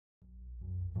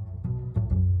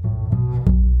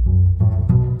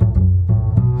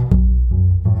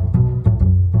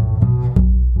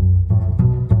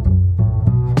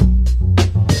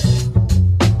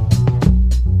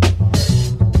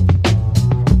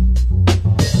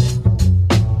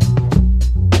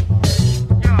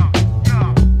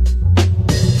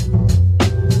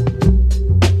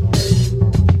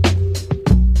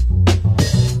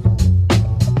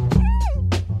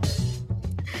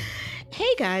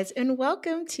guys, and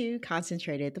welcome to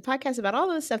Concentrated, the podcast about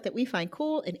all of the stuff that we find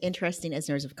cool and interesting as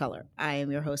nerds of color. I am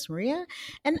your host, Maria,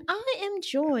 and I am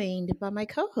joined by my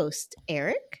co-host,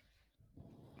 Eric.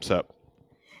 What's up?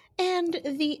 And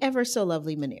the ever so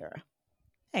lovely Manira.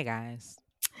 Hey, guys.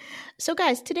 So,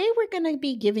 guys, today we're going to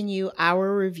be giving you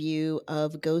our review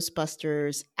of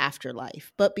Ghostbusters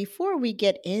Afterlife. But before we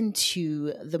get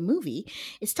into the movie,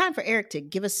 it's time for Eric to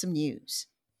give us some news.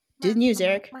 Do the news,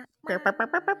 Eric. I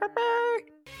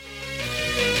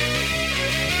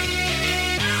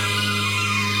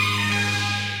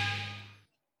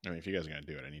mean, if you guys are going to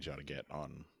do it, I need y'all to get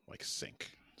on, like,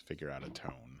 sync. Figure out a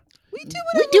tone. We do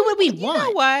what we want. You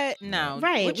know what? No.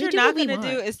 Right. What you're not going to do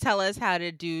is tell us how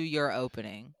to do your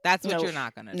opening. That's what you're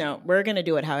not going to do. No, we're going to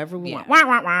do it however we want. Wah,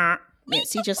 wah, wah. Yeah,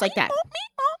 see, just like that.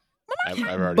 I've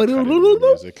already cut it in the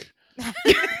music.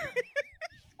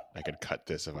 I could cut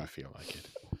this if I feel like it.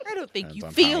 I don't think Depends you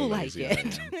on feel how like lazy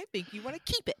it. I am. I think you want to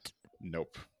keep it.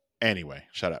 Nope. Anyway,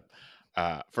 shut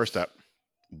up. First up,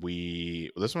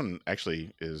 this one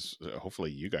actually is,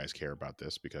 hopefully you guys care about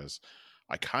this because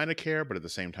I kind of care, but at the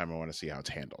same time, I want to see how it's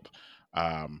handled.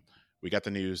 We got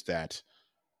the news that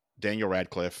Daniel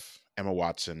Radcliffe, Emma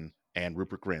Watson, and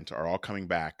Rupert Grint are all coming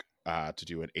back to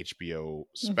do an HBO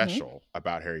special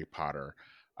about Harry Potter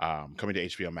coming to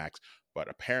HBO Max. But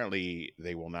apparently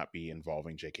they will not be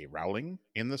involving J.K. Rowling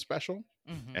in the special.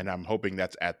 Mm-hmm. And I'm hoping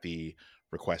that's at the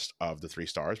request of the 3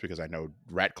 stars because I know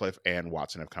Radcliffe and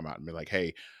Watson have come out and been like,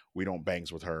 hey, we don't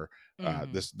bangs with her.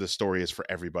 This story is for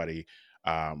everybody.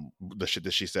 The shit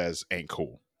that she says ain't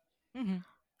cool. Mm-hmm.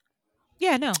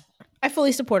 Yeah, no. I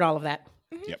fully support all of that.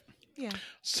 Mm-hmm. Yep. Yeah.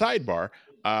 Sidebar.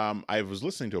 I was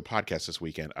listening to a podcast this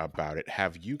weekend about it.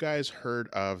 Have you guys heard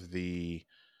of the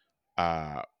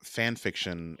fan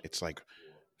fiction? It's like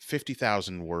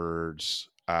 50,000 words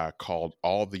called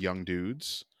All the Young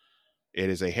Dudes. It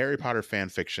is a Harry Potter fan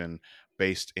fiction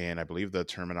based in, I believe the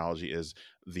terminology is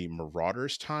the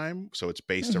Marauders time. So it's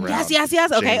based around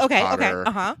yes. Okay. Potter,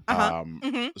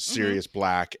 Sirius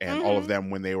Black and all of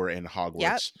them when they were in Hogwarts.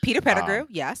 Yep. Peter Pettigrew,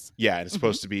 yes. Yeah, and it's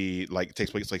supposed to be like, it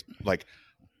takes place like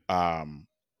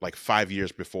 5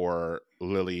 years before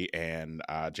Lily and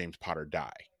James Potter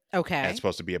die. Okay. And it's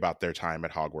supposed to be about their time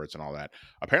at Hogwarts and all that.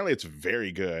 Apparently it's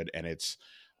very good, and it's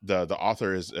the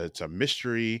author it's a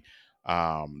mystery.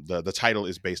 The title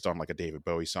is based on like a David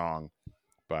Bowie song,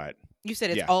 but you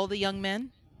said it's All the Young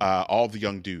Men? All the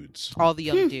Young Dudes. All the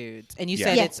Young Dudes. And you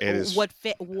said it is, what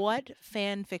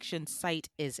fan fiction site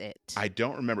is it? I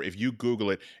don't remember. If you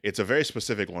Google it, it's a very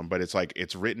specific one, but it's like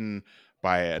it's written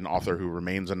by an author who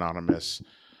remains anonymous.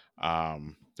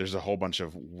 There's a whole bunch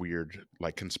of weird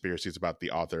like conspiracies about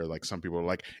the author. Like some people are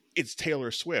like, it's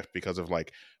Taylor Swift because of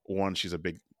like, one, she's a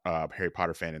big Harry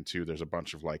Potter fan, and 2, there's a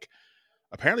bunch of like,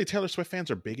 apparently Taylor Swift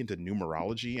fans are big into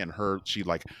numerology, and she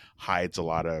like hides a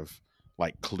lot of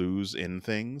like clues in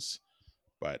things.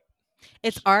 But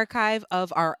it's Archive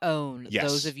of Our Own. Yes.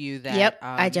 Those of you that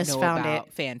I just know found about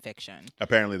it. fan fiction.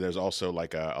 Apparently there's also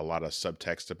like a lot of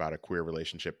subtext about a queer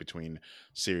relationship between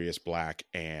Sirius Black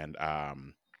and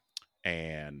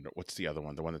what's the other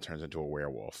one? The one that turns into a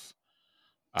werewolf.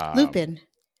 Lupin.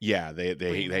 Yeah,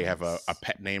 they have a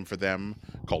pet name for them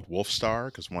called Wolfstar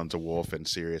because one's a wolf and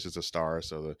Sirius is a star.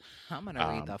 So I'm gonna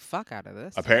read the fuck out of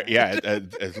this.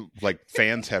 Like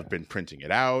fans have been printing it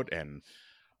out, and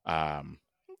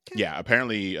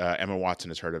apparently Emma Watson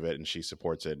has heard of it and she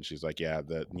supports it, and she's like,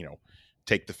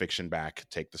 take the fiction back,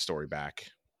 take the story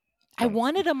back. I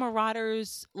wanted a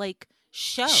Marauders like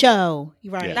show.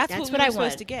 Right. Yeah. That's what I was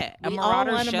supposed to get. A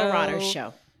Marauders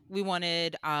show. We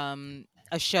wanted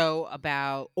a show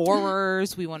about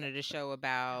horrors. We wanted a show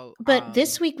about. But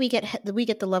this week we get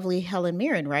the lovely Helen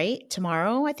Mirren, right?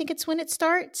 Tomorrow, I think it's when it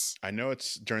starts. I know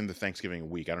it's during the Thanksgiving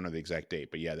week. I don't know the exact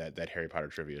date, but yeah, that Harry Potter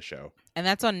trivia show. And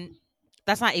that's not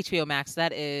HBO Max.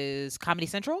 That is Comedy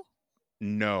Central.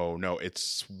 No,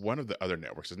 it's one of the other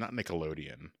networks. It's not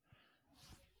Nickelodeon.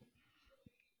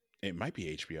 It might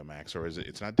be HBO Max, or is it?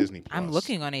 It's not Disney Plus. I'm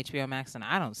looking on HBO Max and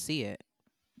I don't see it.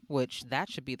 Which that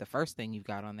should be the first thing you've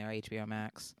got on there, HBO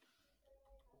Max.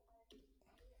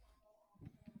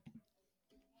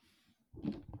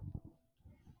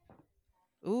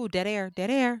 Ooh, dead air.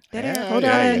 Hold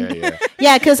on.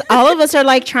 Yeah, because all of us are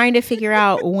like trying to figure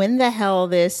out when the hell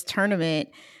this tournament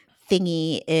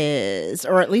thingy is,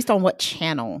 or at least on what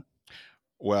channel.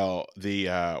 Well,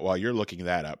 while you're looking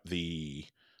that up, the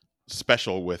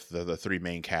special with the 3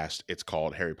 main cast, it's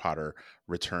called Harry Potter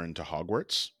Return to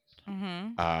Hogwarts.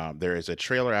 Mm-hmm. There is a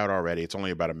trailer out already. It's only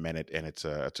about a minute, and it's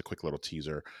a quick little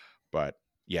teaser. But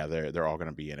yeah, they're all going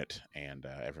to be in it, and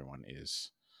everyone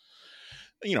is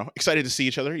excited to see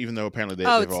each other, even though apparently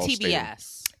they've it's all TBS.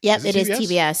 stated. Yep, it is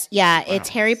TBS. Yeah, Wow. it's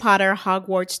Harry Potter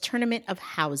Hogwarts Tournament of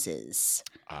Houses.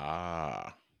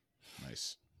 Ah,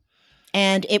 nice.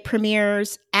 And it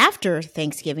premieres after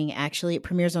Thanksgiving, actually. It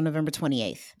premieres on November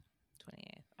 28th.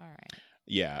 28th. All right.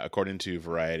 Yeah, according to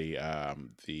Variety,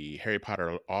 the Harry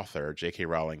Potter author, J.K.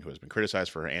 Rowling, who has been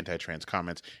criticized for her anti-trans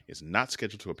comments, is not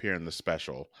scheduled to appear in the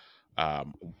special,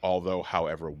 although,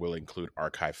 however, will include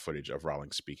archive footage of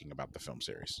Rowling speaking about the film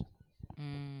series.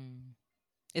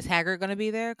 Is Haggard going to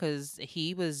be there? Because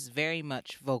he was very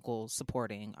much vocal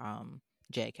supporting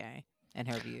J.K. and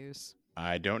her views.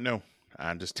 I don't know.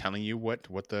 I'm just telling you what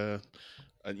the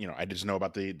I just know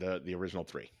about the original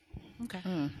three. Okay.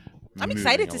 I'm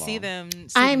excited to see them.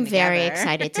 I'm very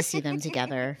excited to see them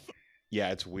together.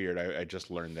 Yeah, it's weird. I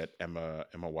just learned that Emma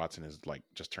Watson is like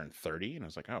just turned 30, and I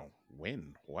was like, oh,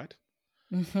 when? What?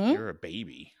 Mm-hmm. You're a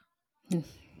baby. Yep.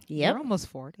 You're almost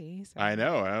 40. So. I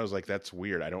know. And I was like, that's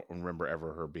weird. I don't remember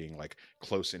ever her being like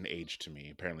close in age to me.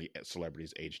 Apparently,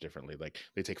 celebrities age differently. Like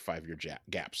they take 5-year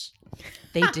gaps.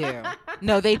 They do.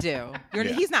 No, they do.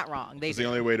 He's not wrong. It's the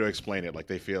only way to explain it. Like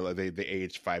they feel like they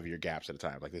age 5-year gaps at a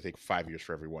time. Like they take 5 years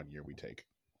for every 1 year we take.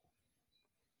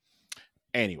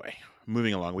 Anyway,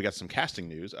 moving along, we got some casting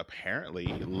news. Apparently,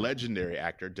 legendary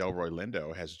actor Delroy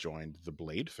Lindo has joined the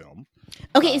Blade film.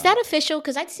 Okay, is that official?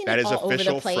 Because I've seen it all over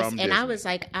the place, and Disney. I was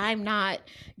like, I'm not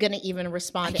going to even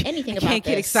respond to anything about this. Can't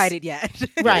get excited yet.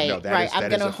 Right, no, right. I'm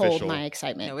going to hold official. my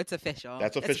excitement. No, it's official.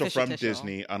 That's official from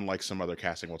Disney, unlike some other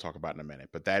casting we'll talk about in a minute.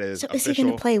 But that is official. Is he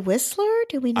going to play Whistler?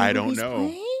 Do we know? I don't know.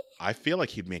 Playing? I feel like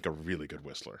he'd make a really good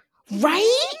Whistler.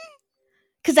 Right?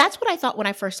 Because that's what I thought when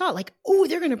I first saw it. Like, oh,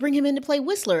 they're going to bring him in to play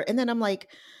Whistler. And then I'm like,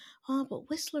 oh, but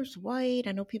Whistler's white.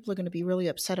 I know people are going to be really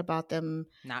upset about them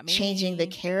changing the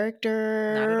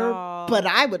character. Not at all. But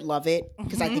I would love it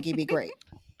because I think he'd be great.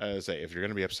 I say, if you're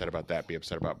going to be upset about that, be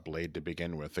upset about Blade to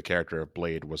begin with. The character of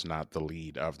Blade was not the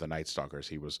lead of the Night Stalkers.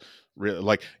 He was really,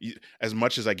 like, as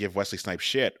much as I give Wesley Snipes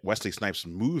shit, Wesley Snipes'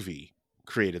 movie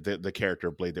created the character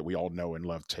of Blade that we all know and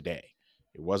love today.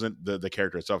 It wasn't the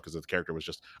character itself, because the character was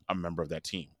just a member of that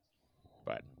team.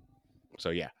 But, so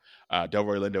yeah.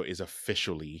 Delroy Lindo is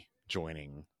officially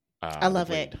joining. I love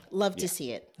it. Love to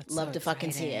see it. That's love so to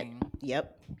fucking see it. exciting.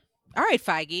 Yep. All right,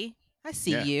 Feige. I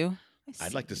see you.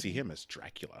 I'd like to see him as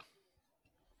Dracula.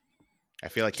 I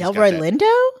feel like Delroy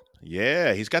Lindo?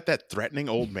 Yeah, he's got that threatening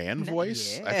old man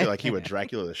voice. Yeah. I feel like he would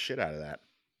Dracula the shit out of that.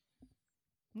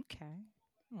 Okay.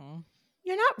 Oh.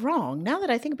 You're not wrong. Now that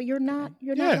I think, but you're not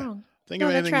wrong. Think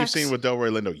of anything you've seen with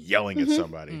Delroy Lindo yelling at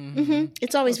somebody. Mm-hmm.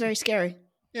 It's always very scary.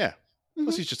 Yeah. Mm-hmm.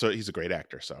 Plus, he's a great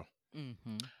actor. So,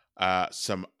 Mm-hmm.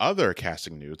 some other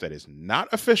casting news that is not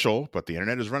official, but the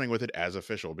internet is running with it as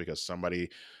official because somebody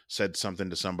said something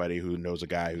to somebody who knows a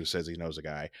guy who says he knows a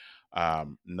guy.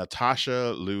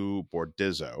 Natasha Liu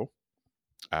Bordizzo.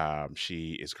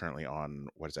 She is currently on,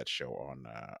 what is that show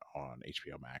on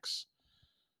HBO Max?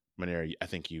 Manera, I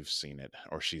think you've seen it,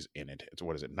 or she's in it. It's,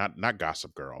 what is it? Not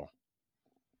Gossip Girl.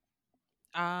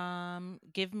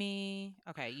 Give me.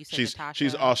 Okay, you said Natasha.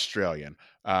 She's Australian,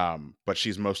 but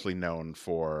she's mostly known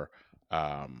for.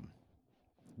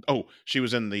 She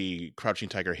was in the Crouching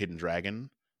Tiger, Hidden Dragon,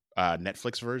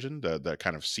 Netflix version, the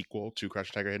kind of sequel to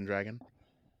Crouching Tiger, Hidden Dragon.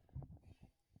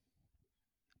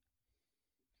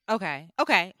 Okay.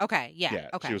 Yeah.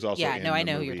 Okay. She was also in I the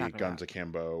know movie who you're talking Guns about.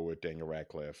 Akimbo with Daniel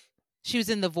Radcliffe. She was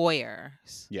in The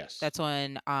Voyeurs. Yes, That's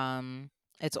on.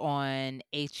 It's on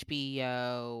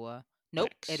HBO. Nope,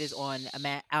 Max. it is on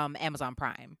Amazon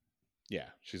Prime. Yeah,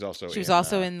 she's also. She was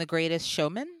also in The Greatest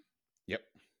Showman. Yep.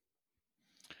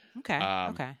 Okay.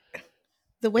 Okay.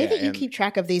 The way that you keep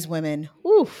track of these women,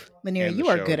 oof, Manera, you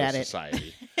are good at it.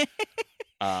 Society.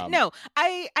 No,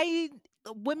 I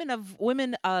women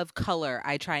of color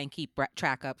I try and keep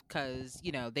track of because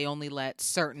they only let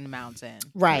certain amounts in.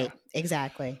 Right. Yeah.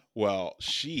 Exactly. Well,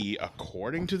 she,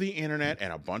 according to the internet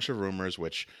and a bunch of rumors,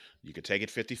 which you could take it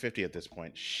 50-50 at this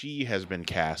point, she has been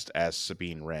cast as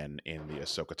Sabine Wren in the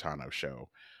Ahsoka Tano show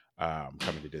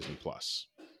coming to Disney Plus,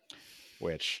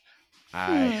 which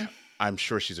I'm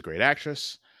sure she's a great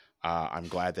actress. I'm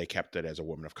glad they kept it as a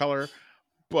woman of color,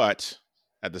 but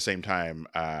at the same time,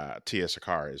 Tia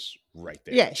Sakar is right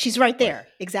there. Yeah, she's right there.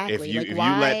 Exactly.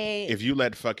 If you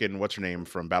let fucking what's her name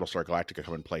from Battlestar Galactica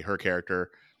come and play her character,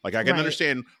 like I can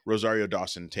understand Rosario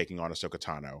Dawson taking on Ahsoka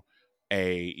Tano.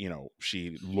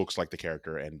 She looks like the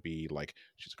character, and B, like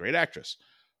she's a great actress.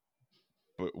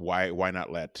 But why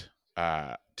not let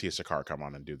Tia Sakar come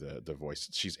on and do the voice?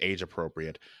 She's age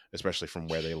appropriate, especially from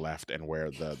where they left and where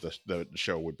the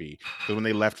show would be. Because when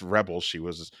they left Rebels, she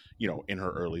was in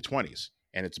her early 20s.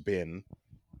 And it's been,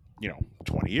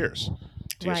 20 years.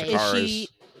 Right.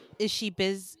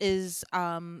 Is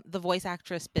the voice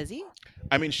actress busy?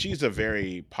 I mean, she's a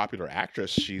very popular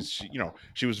actress. She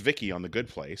was Vicky on The Good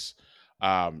Place.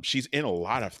 She's in a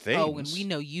lot of things. Oh, and we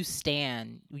know you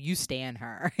stan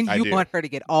her, and I you do. want her to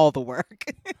get all the work.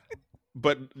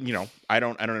 But I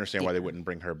don't understand why they wouldn't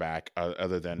bring her back,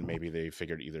 other than maybe they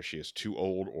figured either she is too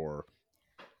old or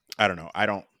I don't know.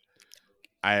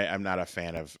 I'm not a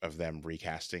fan of them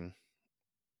recasting,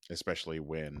 especially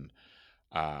when,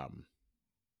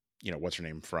 what's her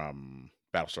name from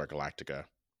Battlestar Galactica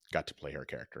got to play her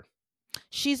character.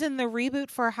 She's in the reboot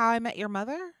for How I Met Your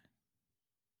Mother?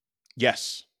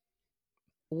 Yes.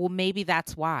 Well, maybe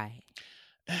that's why.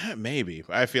 Maybe.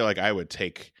 I feel like I would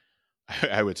take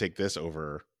this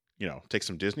over, take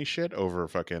some Disney shit over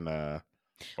fucking How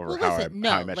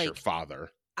I Met Your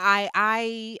Father.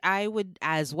 I would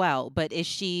as well, but is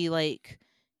she like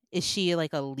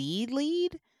a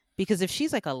lead? Because if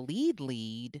she's like a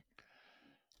lead,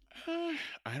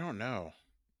 I don't know.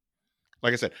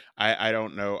 Like I said, I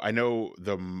don't know. I know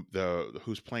the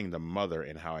who's playing the mother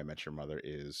in How I Met Your Mother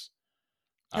is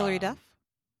Hilary Duff.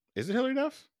 Is it Hilary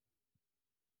Duff?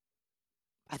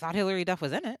 I thought Hilary Duff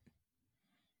was in it.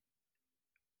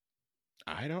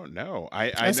 I don't know.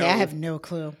 I have no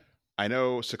clue. I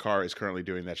know Sakar is currently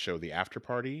doing that show, The After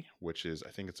Party, which is, I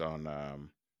think it's on,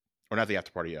 or not The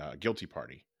After Party, Guilty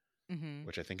Party,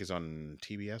 which I think is on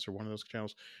TBS or one of those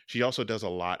channels. She also does a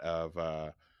lot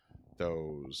of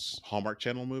those Hallmark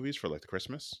Channel movies for like the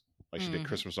Christmas. Like she did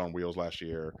Christmas on Wheels last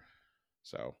year.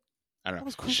 So I don't know. What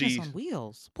was Christmas on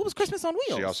Wheels? What was Christmas on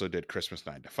Wheels? She also did Christmas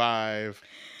 9 to 5.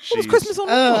 What was Christmas on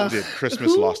Wheels? Did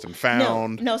Christmas Lost and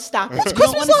Found. No, stop it. What's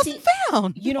Christmas Lost and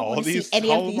Found? You don't want to see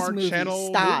any of these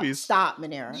movies. Stop,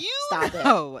 Manera. Stop it.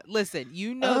 Oh, listen,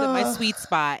 that my sweet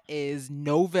spot is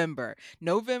November.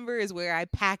 November is where I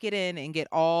pack it in and get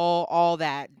all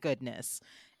that goodness.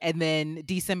 And then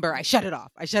December, I shut it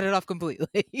off. I shut it off completely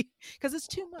because it's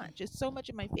too much. It's so much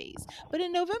in my face. But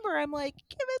in November, I'm like,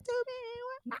 give it to me.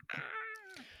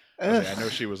 I know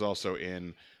she was also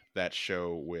in that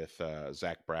show with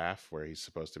Zach Braff, where he's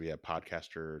supposed to be a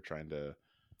podcaster trying to.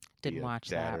 Didn't watch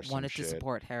that. Wanted to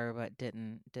support her, but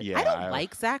didn't. Yeah, I don't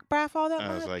like Zach Braff all that much.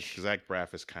 I was like, Zach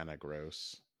Braff is kind of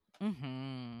gross.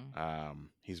 Mm-hmm.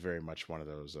 He's very much one of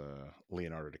those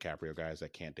Leonardo DiCaprio guys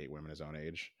that can't date women his own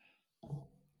age.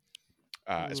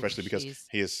 Especially because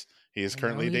he is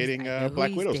currently dating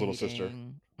Black Widow's little sister,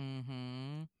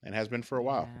 and has been for a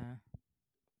while. Yeah.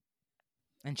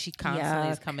 And she constantly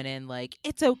is coming in like,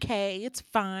 it's okay, it's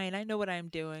fine, I know what I'm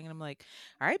doing, and I'm like,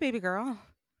 all right, baby girl.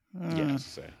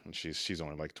 Yes, and she's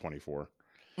only like 24,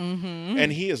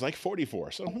 and he is like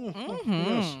 44. So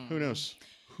who knows?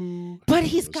 But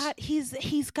he's got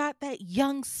that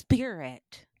young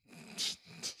spirit.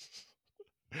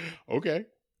 Okay.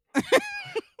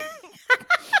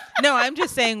 No, I'm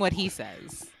just saying what he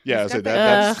says. Yeah,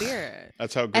 that's spirit.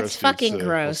 That's how gross. That's fucking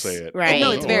gross, say it. right?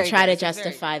 No, it's very try to gross.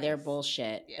 justify their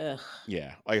bullshit. Yeah.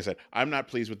 Yeah, like I said, I'm not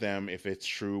pleased with them if it's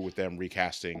true with them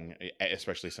recasting,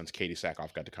 especially since Katie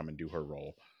Sackhoff got to come and do her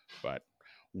role. But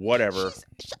whatever.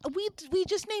 We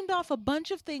just named off a bunch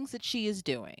of things that she is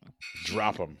doing.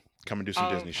 Drop them. Come and do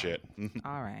some Disney shit.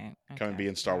 All right. Okay. Come and be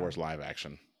in Star Wars live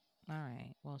action. All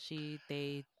right. Well,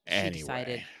 they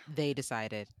Anyway.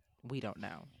 decided. We don't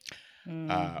know.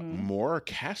 More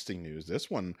casting news.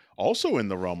 This one also in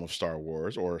the realm of Star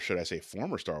Wars, or should I say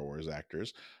former Star Wars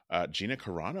actors. Gina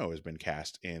Carano has been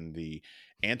cast in the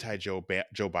anti-Joe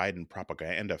Biden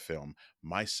propaganda film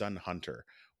My Son Hunter,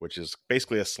 which is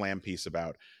basically a slam piece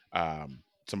about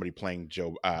somebody playing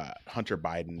Hunter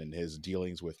Biden and his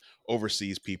dealings with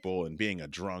overseas people and being a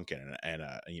drunk and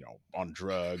on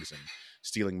drugs and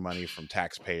stealing money from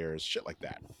taxpayers, shit like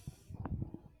that.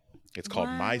 It's called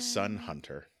My Son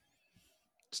Hunter,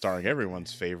 starring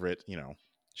everyone's favorite,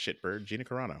 shitbird, Gina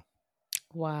Carano.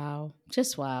 Wow.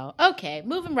 Just wow. Okay,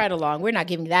 moving right along. We're not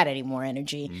giving that any more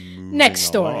energy. Next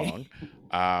story.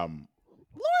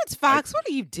 Lawrence Fox, what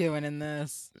are you doing in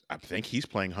this? I think he's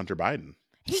playing Hunter Biden.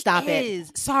 Stop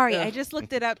it. Sorry, I just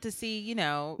looked it up to see,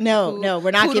 No,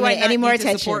 we're not giving it any more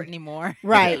attention. Anymore.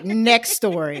 Right. Next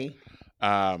story.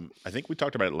 I think we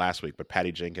talked about it last week, but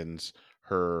Patty Jenkins,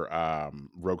 her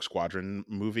Rogue Squadron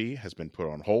movie has been put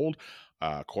on hold.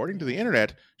 According to the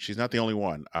internet, she's not the only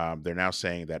one. They're now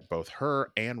saying that both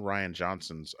her and Rian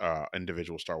Johnson's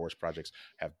individual Star Wars projects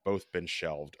have both been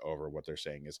shelved over what they're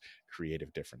saying is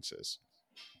creative differences.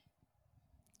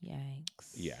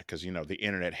 Yikes. Yeah, because, the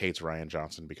internet hates Rian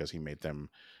Johnson because he made them,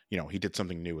 he did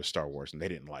something new with Star Wars and they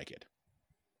didn't like it.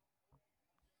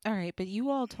 All right, but you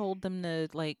all told them to,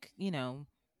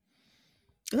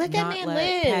 let that man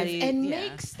live and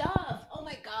make stuff. Oh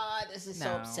my god, this is so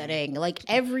No. upsetting. Like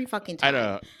every fucking I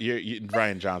time. know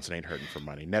Ryan Johnson ain't hurting for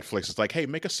money. Netflix is like, hey,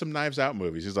 make us some Knives Out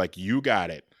movies. He's like, you got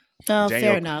it. Oh,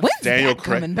 fair enough. When's Daniel that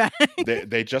coming back?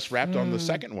 They just wrapped on the Mm.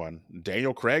 second one.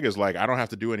 Daniel Craig is like, I don't have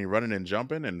to do any running and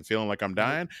jumping and feeling like I'm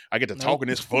dying. I get to talk in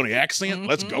this funny accent.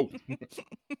 Let's go.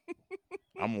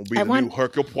 I'm gonna be the new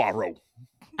Hercule Poirot.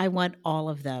 I want all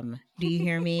of them. Do you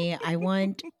hear me? I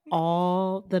want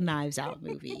all the Knives Out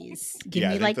movies. Give I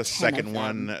me think like the 10 second of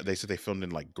them. one they said they filmed in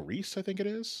like Greece, I think it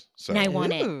is. So And I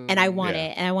want it. And I want Yeah.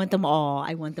 it. And I want them all.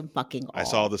 I want them fucking all. I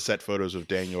saw the set photos of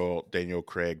Daniel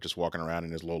Craig just walking around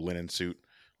in his little linen suit,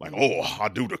 like, oh, I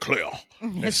do declare,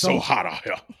 it's so hot out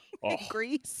here. Oh,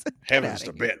 Greece. heavens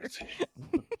to Get outta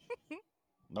bed.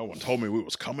 No one told me we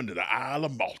was coming to the Isle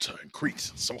of Malta and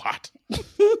Crete. It's so hot.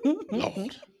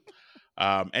 Lord.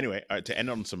 Anyway, to end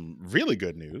on some really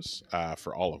good news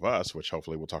for all of us, which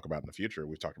hopefully we'll talk about in the future.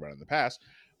 We've talked about it in the past.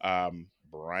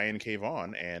 Brian K.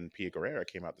 Vaughan and Pia Guerrera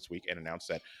came out this week and announced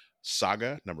that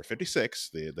Saga number 56,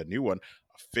 the new one,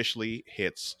 officially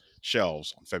hits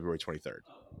shelves on February 23rd.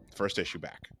 First issue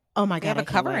back. Oh my They god! have I a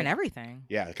can't cover wait. and everything.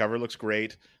 Yeah, the cover looks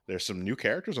great. There's some new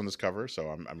characters on this cover, so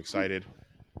I'm excited.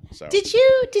 So Did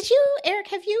you, Eric?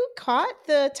 Have you caught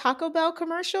the Taco Bell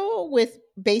commercial with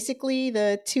basically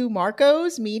the two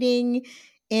Marcos meeting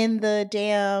in the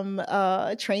damn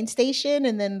train station,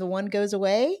 and then the one goes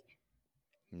away?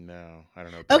 no, I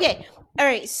don't know. Okay. All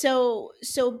right. So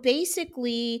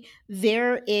basically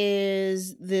there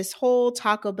is this whole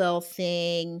Taco Bell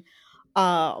thing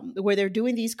where they're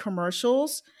doing these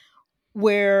commercials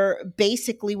where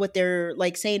basically what they're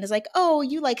like saying is like, "Oh,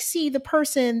 you like see the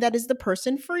person that is the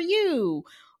person for you."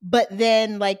 But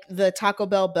then like the Taco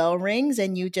Bell bell rings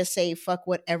and you just say fuck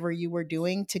whatever you were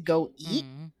doing to go eat.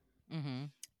 Mm-hmm.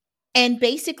 And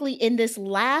basically, in this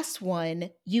last one,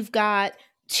 you've got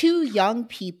two young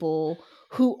people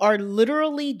who are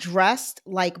literally dressed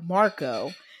like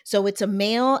Marco. So it's a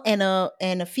male and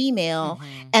a female,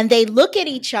 Mm-hmm. and they look at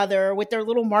each other with their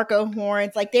little Marco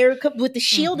horns, like they're with the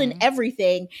shield and Mhm.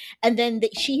 everything. And then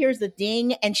she hears the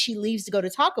ding, and she leaves to go to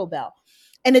Taco Bell.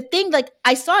 And the thing, like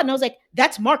I saw it, and I was like,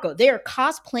 "That's Marco." They are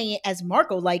cosplaying as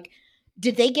Marco. Like,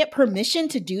 did they get permission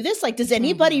to do this? Like, does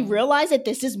anybody Mhm. realize that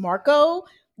this is Marco?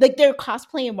 Like they're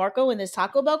cosplaying Marco in this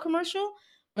Taco Bell commercial,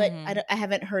 but Mhm. I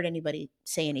haven't heard anybody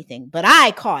say anything. But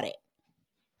I caught it.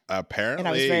 Apparently, And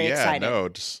I was very yeah, excited. no,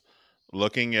 just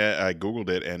looking at, I Googled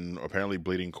it, and apparently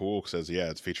Bleeding Cool says, yeah,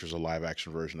 it features a live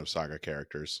action version of Saga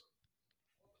characters.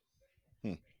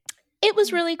 It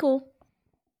was really cool.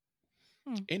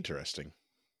 Interesting.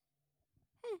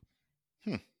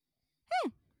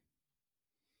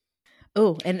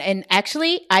 Oh, and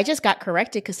actually, I just got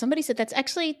corrected because somebody said that's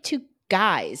actually two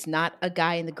guys, not a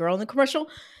guy and the girl in the commercial.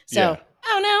 So Yeah. I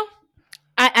don't know.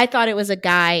 I thought it was a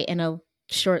guy and a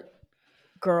short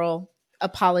girl.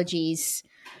 Apologies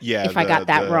Yeah, if I got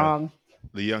that wrong.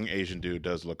 The young Asian dude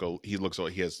does look. He looks.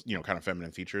 He has kind of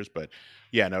feminine features, but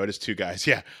yeah, no, it is two guys.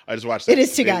 Yeah, I just watched. It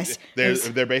is two guys.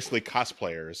 They're basically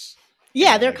cosplayers.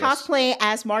 Yeah, And they're I guess cosplaying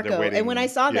as Marco. they're waiting- And when I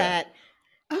saw yeah. that,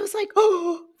 I was like,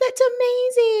 oh, that's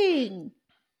amazing.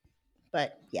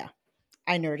 But yeah,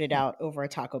 I nerded out over a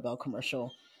Taco Bell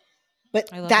commercial. But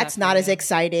I love that's that not for as you.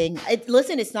 exciting.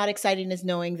 Listen, it's not exciting as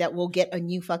knowing that we'll get a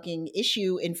new fucking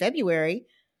issue in February.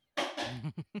 That's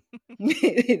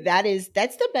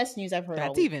the best news I've heard. all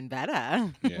That's week. even better.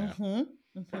 Yeah, Mhm,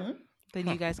 mhm. Then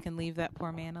you guys can leave that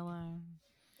poor man alone.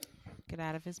 Get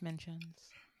out of his mentions.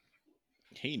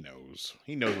 he knows.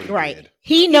 He knows what he Right. did.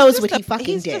 He knows He's what just he fucking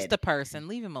he's did. just a person.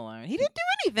 Leave him alone. He didn't do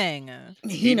anything.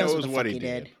 He knows what the fuck he he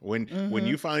did. did. When Mhm.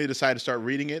 you finally decide to start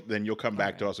reading it, then you'll come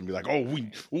back to us and be like,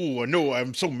 "Oh, I know,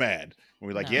 I'm so mad." And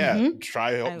we're like, No. "Yeah, Mhm.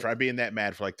 try being that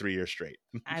mad for like 3 years straight."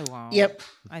 I won't. Yep.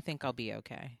 I think I'll be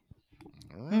okay.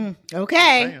 All right. Okay.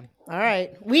 Saying. All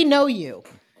right. We know you.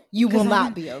 You will 'Cause not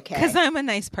I'm- be okay. Because I'm a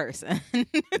nice person.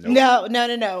 Nope.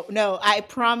 No. I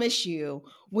promise you,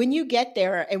 when you get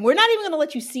there, and we're not even going to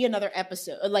let you see another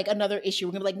episode, like another issue.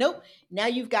 We're going to be like, nope, now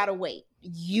you've got to wait.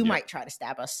 You Yep. might try to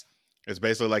stab us. It's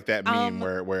basically like that meme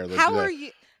where How the, are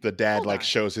you? the dad Hold like on.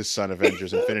 shows his son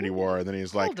Avengers Infinity War, and then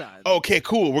he's like, Hold on. "Okay,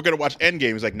 cool, we're gonna watch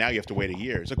Endgame." He's like, "Now you have to wait a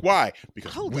year." It's like, "Why?"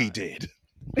 Because Hold we on. did.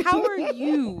 How are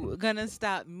you gonna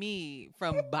stop me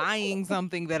from buying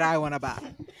something that I want to buy?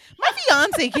 My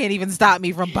fiance can't even stop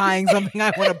me from buying something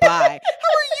I want to buy. How are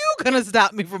you gonna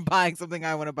stop me from buying something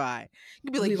I want to buy?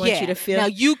 You'd be like, We want you yeah. to feel- Now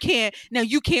you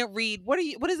can't read. What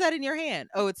is that in your hand?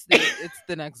 Oh, it's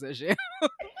the next issue.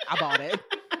 I bought it.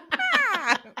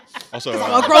 Also, I'm a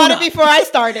I grown bought it up. before I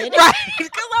started. Right, because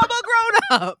I'm a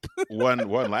grown up.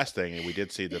 one last thing, and we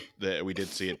did see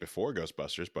it before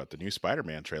Ghostbusters, but the new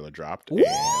Spider-Man trailer dropped, and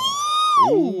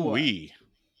Ooh. ooh-wee,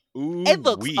 Ooh, It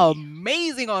looks wee.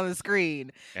 amazing on the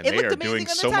screen. And It they looked are amazing doing on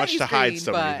the so much tiny to hide screen,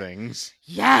 so but many things.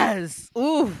 yes.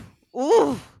 Ooh.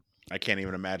 Ooh. I can't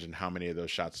even imagine how many of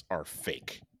those shots are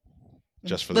fake.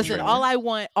 Just for the Listen, trailer.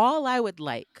 all I would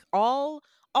like, all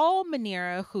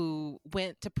Manera who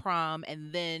went to prom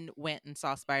and then went and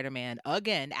saw Spider-Man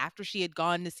again after she had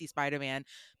gone to see Spider-Man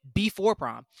before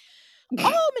prom.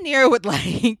 All Manera would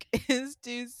like is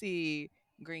to see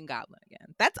Green Goblin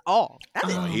again. That's all. That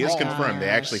is Well, he Oh is my confirmed. They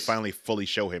actually gosh. finally fully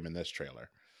show him in this trailer.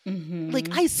 like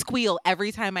I squeal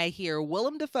every time I hear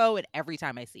Willem Dafoe and every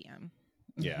time I see him.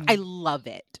 Yeah. I love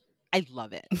it. I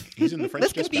love it. He's in the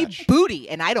French This can Dispatch. be booty,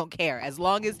 and I don't care as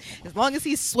long as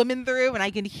he's swimming through and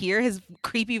I can hear his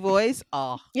creepy voice.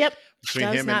 Oh, Yep. Between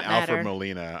Does him not and Alfred matter.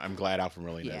 Molina, I'm glad Alfred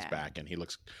Molina is Yeah. back, and he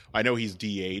looks. I know he's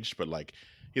de-aged, but like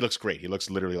he looks great. He looks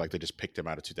literally like they just picked him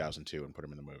out of 2002 and put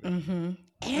him in the movie. Mm-hmm.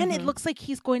 and it looks like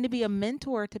he's going to be a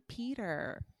mentor to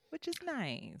Peter, which is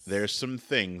nice. There's some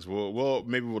things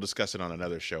maybe we'll discuss it on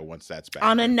another show once that's back.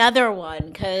 On another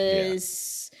one,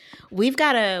 because we've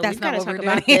got to That's not what talk we're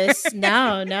about doing here. this.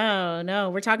 No,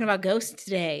 we're talking about ghosts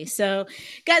today. So,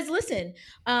 guys, listen.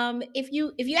 If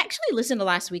you actually listened to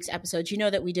last week's episode, you know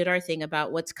that we did our thing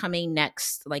about what's coming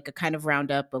next, like a kind of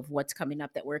roundup of what's coming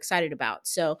up that we're excited about.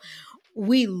 So,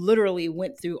 we literally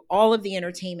went through all of the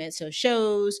entertainment, so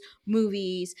shows,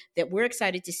 movies that we're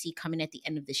excited to see coming at the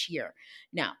end of this year.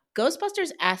 Now,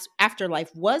 Ghostbusters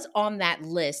Afterlife was on that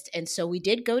list, and so we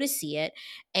did go to see it.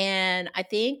 And I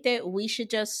think that we should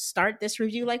just start this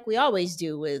review like we always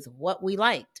do with what we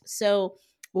liked. So,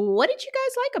 what did you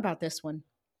guys like about this one?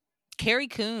 Carrie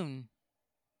Coon.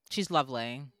 She's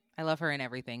lovely. I love her in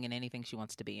everything and anything she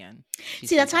wants to be in. She's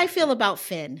See, that's how I fantastic. feel about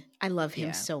Finn. I love him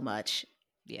Yeah. so much.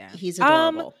 Yeah. He's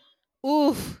adorable.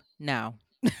 Oof. No.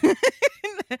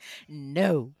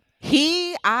 No.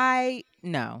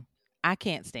 No. I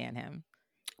can't stand him.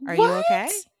 Are you okay?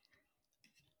 What?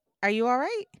 Are you all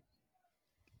right?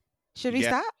 Should we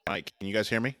Yeah. stop? Mike, can you guys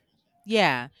hear me?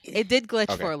 Yeah. It did glitch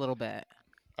Okay. for a little bit.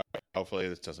 Hopefully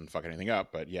this doesn't fuck anything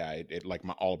up, but yeah, it like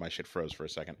all of my shit froze for a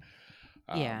second.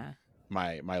 Yeah.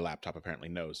 My laptop apparently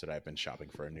knows that I've been shopping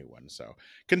for a new one. So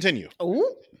continue.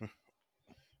 Ooh.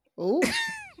 Ooh.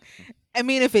 I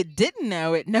mean, if it didn't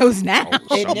know, it knows now.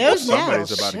 It knows now.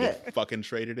 Somebody's about to Shit. get fucking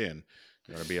traded in.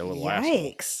 You're gonna be a little asshole.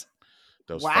 Yikes.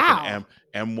 Those Wow. fucking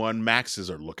M1 Maxes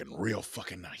are looking real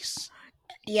fucking nice.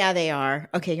 Yeah, they are.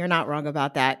 Okay, you're not wrong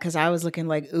about that because I was looking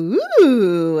like,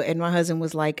 ooh. And my husband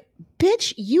was like,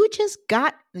 bitch, you just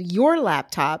got your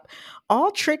laptop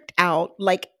all tricked out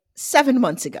like 7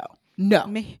 months ago. No.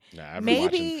 May- Nah, I've been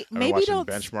maybe watching don't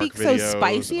benchmark speak so videos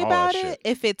spicy and all that about shit. it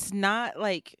if it's not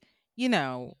like,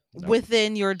 Nope.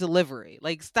 within your delivery.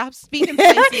 Like, stop speaking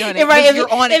spicy on it. Right, 'cause if,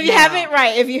 you're on if it you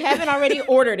now. haven't already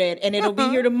ordered it and it'll be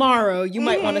here tomorrow, you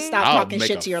might want to stop I'll talking make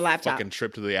shit a to your laptop. Fucking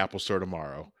trip to the Apple Store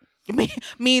tomorrow.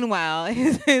 Meanwhile,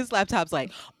 his laptop's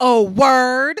like, oh,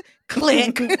 word,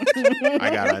 click. I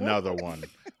got another one.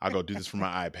 I'll go do this from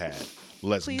my iPad.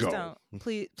 Let's Please go.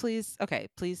 don't. Please. Okay,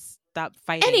 please stop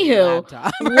fighting. your Anywho,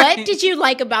 laptop. what did you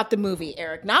like about the movie,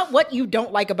 Eric? Not what you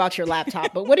don't like about your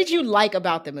laptop, but what did you like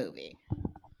about the movie?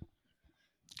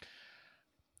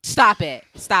 Stop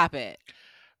it.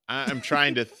 I'm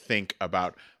trying to think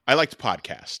about. I liked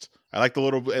podcast. I like the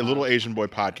little Asian boy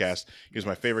podcast. He was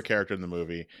my favorite character in the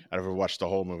movie. I've ever watched the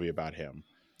whole movie about him.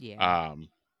 Yeah.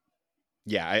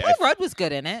 Yeah. Paul Rudd was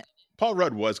good in it. Paul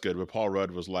Rudd was good, but Paul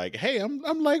Rudd was like, "Hey, I'm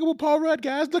likable Paul Rudd,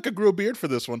 guys. Look, I grew a beard for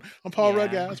this one. I'm Paul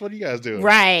Rudd, Yeah. guys. What are you guys doing?"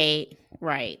 Right.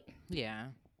 Yeah.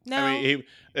 No. I mean,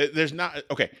 there's not.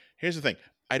 Okay, here's the thing.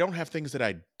 I don't have things that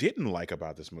I didn't like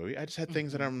about this movie. I just had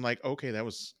things that I'm like, okay, that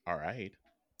was all right.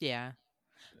 Yeah.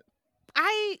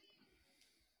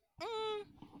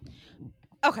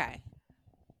 Okay.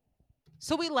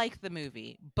 So we like the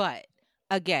movie, but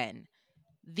again,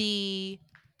 the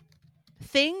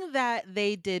thing that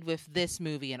they did with this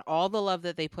movie and all the love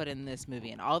that they put in this movie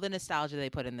and all the nostalgia they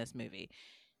put in this movie,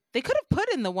 they could have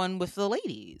put in the one with the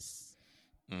ladies.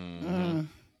 Mhm.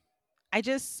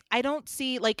 I don't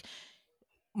see, like,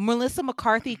 Melissa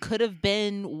McCarthy could have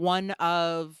been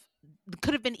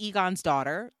Egon's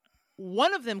daughter.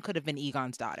 One of them could have been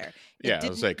Egon's daughter. Yeah, I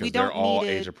was say because they're all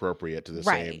age appropriate to the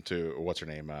Right. same. To what's her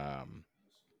name?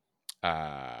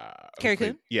 Carrie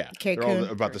Coon? Yeah, Carrie they're all Coon.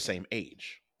 about the same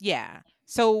age. Yeah.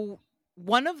 So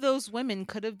one of those women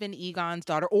could have been Egon's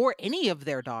daughter or any of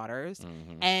their daughters.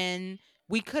 Mhm. And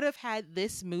we could have had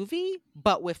this movie,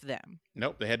 but with them.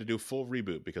 Nope, they had to do a full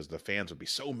reboot because the fans would be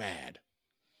so mad.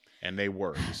 And they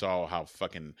were. You saw how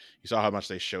much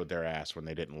they showed their ass when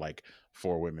they didn't like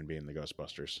 4 women being the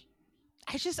Ghostbusters.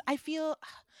 I feel like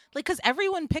because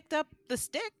everyone picked up the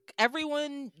stick,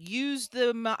 everyone used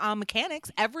the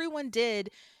mechanics, everyone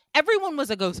was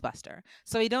a Ghostbuster.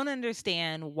 So I don't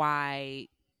understand why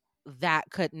that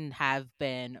couldn't have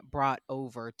been brought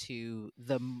over to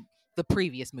the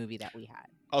previous movie that we had.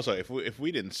 Also, if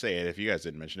we didn't say it, if you guys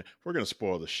didn't mention it, we're gonna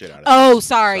spoil the shit out of Oh, this.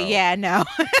 sorry. So, Yeah, no.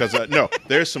 because no,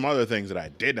 there's some other things that I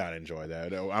did not enjoy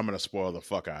that I'm gonna spoil the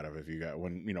fuck out of if you got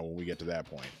when we get to that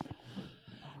point.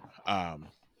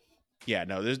 Yeah,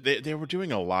 no, they were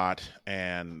doing a lot,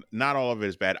 and not all of it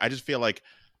is bad. I just feel like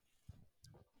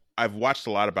I've watched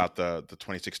a lot about the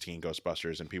 2016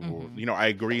 Ghostbusters, and people, I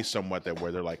agree somewhat that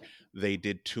where they're like they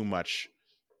did too much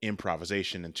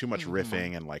improvisation and too much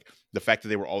riffing, and like the fact that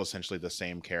they were all essentially the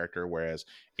same character, whereas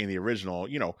in the original,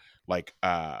 like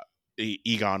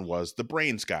Egon was the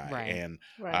brains guy, Right. and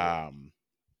Right.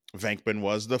 Venkman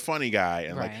was the funny guy,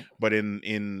 and like, Right. but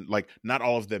in like not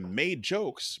all of them made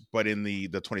jokes, but in the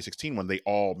 2016 one, they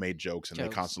all made jokes, and they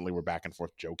constantly were back and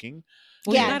forth joking.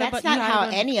 Well, you Yeah, got a that's bu- you not got a how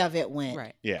bunch- any of it went.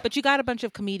 Right. Yeah. But you got a bunch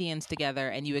of comedians together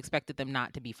and you expected them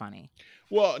not to be funny.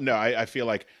 Well, no, I feel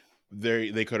like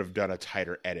they could have done a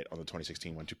tighter edit on the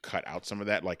 2016 one to cut out some of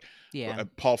that. Like, Yeah.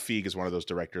 Paul Feig is one of those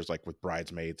directors, like with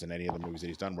Bridesmaids and any of the movies that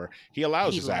he's done, where he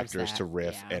allows his loves actors that, to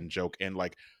riff yeah. and joke, and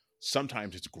like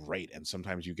sometimes it's great, and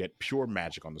sometimes you get pure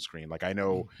magic on the screen. Like I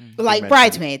know, Mhm. he Like mentioned-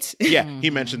 Bridesmaids. Yeah, he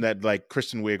Mhm. mentioned that like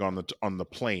Kristen Wiig on the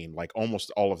plane, like almost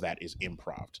all of that is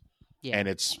improv, Yeah. and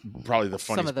it's probably the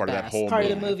Some funniest of the part of that best. whole Part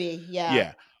movie. of the movie. Yeah.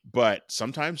 Yeah, but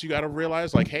sometimes you got to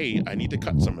realize, like, hey, I need to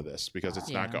cut some of this because it's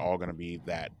not Yeah. all going to be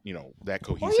that that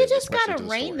cohesive. Or you just especially gotta to the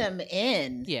rein story. them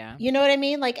in. Yeah. You know what I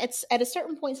mean? Like it's at a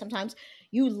certain point sometimes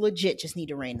you legit just need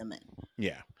to rein them in.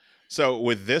 Yeah. So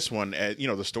with this one,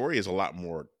 the story is a lot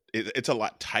more. It's a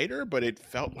lot tighter, but it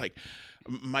felt like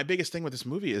my biggest thing with this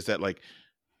movie is that like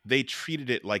they treated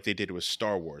it like they did with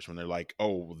Star Wars when they're like,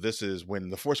 oh, this is when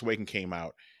The Force Awakens came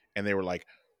out, and they were like,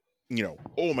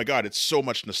 oh my God, it's so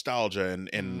much nostalgia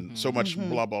and so much Mhm.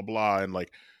 blah blah blah, and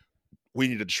like we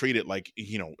need to treat it like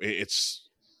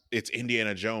it's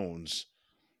Indiana Jones.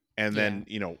 And then,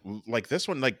 like this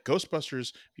one, like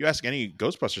Ghostbusters, if you ask any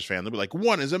Ghostbusters fan, they'll be like,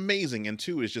 1 is amazing and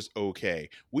 2 is just okay.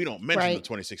 We don't mention the Right.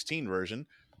 2016 version.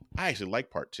 I actually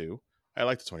like part 2. I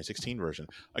like the 2016 version.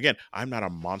 Again, I'm not a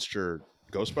monster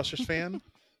Ghostbusters fan.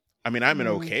 I mean, I'm an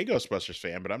Mm. okay Ghostbusters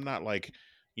fan, but I'm not like,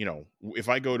 if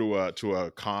I go to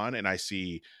a con and I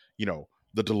see,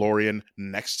 the DeLorean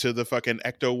next to the fucking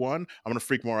Ecto one, I'm gonna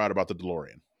freak more out about the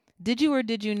DeLorean. Did you or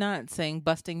did you not sing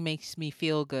 "Busting Makes Me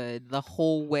Feel Good" the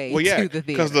whole way Well, yeah, to the theater?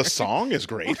 because the song is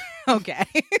great. Okay.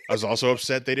 I was also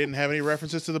upset they didn't have any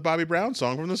references to the Bobby Brown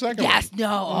song from the second one. Yes. No.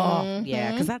 Oh, yeah.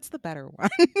 Mhm. Because that's the better one.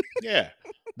 Yeah.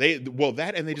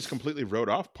 That and they just completely wrote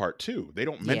off part 2. They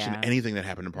don't mention Yeah. anything that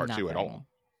happened in part 2 at all. Nothing.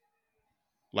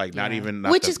 Like not Yeah. even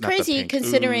Which the- is not the crazy pink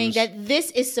considering ooze. that this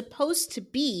is supposed to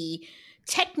be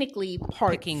technically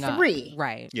part Picking 3. up.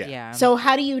 Right. Yeah. Yeah. So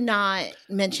how do you not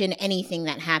mention anything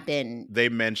that happened? They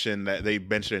mentioned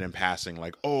it in passing,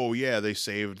 like, oh yeah, they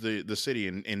saved the city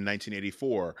in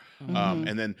 1984, Mhm.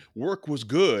 and then work was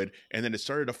good, and then it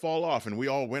started to fall off, and we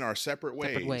all went our separate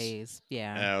ways. Separate ways.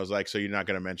 Yeah. And I was like, so you're not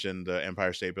going to mention the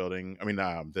Empire State Building? I mean,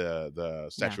 the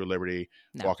Statue of Liberty,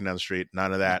 No. walking down the street,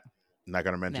 none of that. Not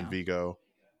going to mention No. Vigo,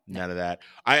 No. none of that.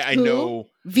 I Who? know.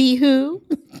 Who?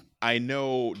 I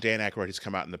know Dan Aykroyd has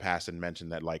come out in the past and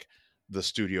mentioned that like the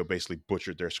studio basically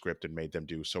butchered their script and made them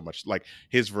do so much. Like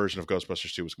his version of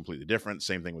Ghostbusters 2 was completely different.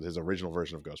 Same thing with his original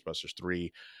version of Ghostbusters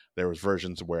 3. There was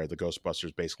versions where the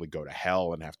Ghostbusters basically go to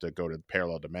hell and have to go to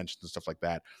parallel dimensions and stuff like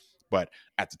that. But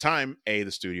at the time, A,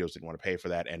 the studios didn't want to pay for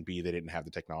that, and B, they didn't have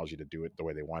the technology to do it the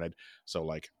way they wanted. So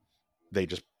like they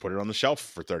just put it on the shelf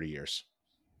for 30 years.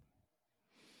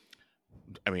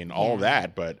 I mean, all Yeah.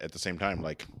 that, but at the same time,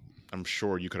 like I'm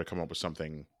sure you could have come up with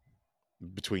something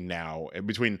between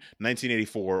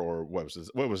 1984 or what was the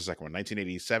second one,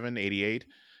 1987, 88,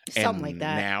 Something and like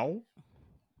that. now.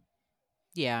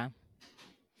 Yeah.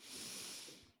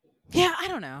 Yeah. I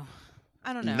don't know.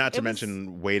 Not to It was-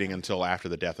 mention waiting until after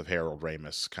the death of Harold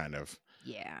Ramis, kind of.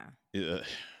 Yeah.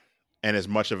 And as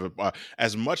much of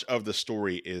the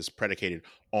story is predicated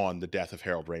on the death of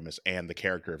Harold Ramis and the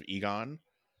character of Egon,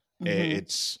 Mhm.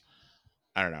 it's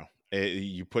I don't know.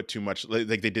 You put too much, like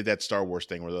they did that Star Wars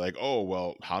thing where they're like, oh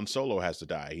well, Han Solo has to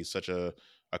die. He's such a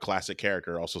classic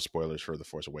character. Also, spoilers for The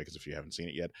Force Awakens if you haven't seen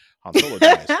it yet. Han Solo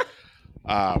dies.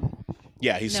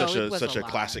 Yeah, he's No, such it was such a a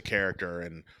lot. classic character,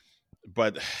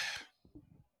 but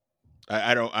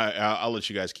I don't. I'll let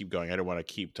you guys keep going. I don't want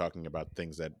to keep talking about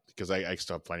things because I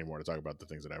still have plenty more to talk about the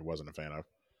things that I wasn't a fan of.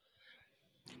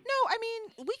 No, I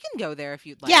mean, we can go there if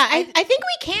you'd like. Yeah, I think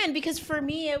we can, because for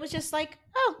me it was just like,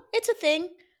 oh, it's a thing.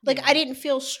 Like, Yeah. I didn't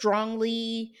feel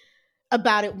strongly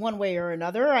about it one way or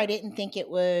another. I didn't think it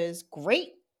was great,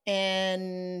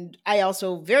 and I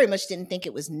also very much didn't think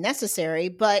it was necessary,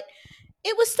 but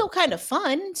it was still kind of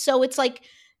fun. So it's like,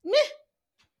 meh.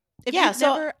 If Yeah, you've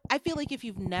so never, I feel like if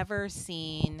you've never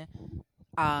seen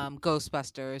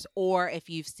Ghostbusters, or if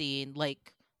you've seen,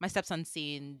 like, my stepson's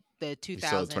seen the We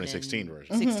saw the 2016 version.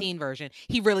 2016 version,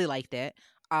 he really liked it.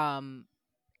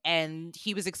 And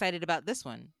he was excited about this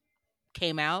one.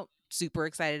 Came out super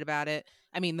excited about it.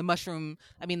 I mean, the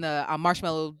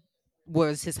marshmallow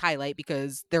was his highlight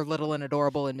because they're little and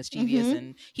adorable and mischievous, Mhm.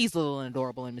 and he's little and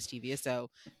adorable and mischievous. So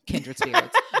kindred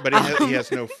spirits. But he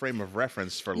has no frame of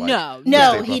reference for like No,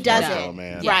 no, Stay he Puft doesn't. Marshmallow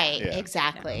Man. Right, Yeah.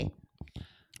 exactly.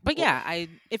 But yeah, I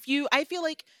feel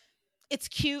like it's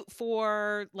cute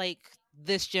for like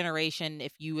this generation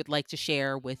if you would like to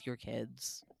share with your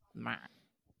kids.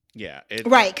 Yeah,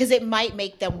 Right, because it might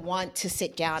make them want to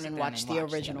sit down Sit and down watch and the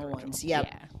watch the original original. ones. Yep.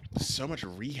 Yeah. so much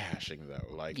rehashing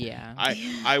though. Like, Yeah.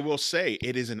 I will say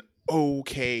it is an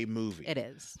okay movie. It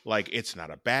is. Like, it's not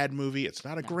a bad movie. It's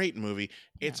not a No. great movie.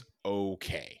 It's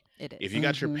okay. It is. If you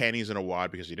got your Mhm. panties in a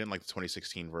wad because you didn't like the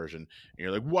 2016 version, and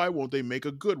you're like, why won't they make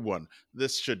a good one?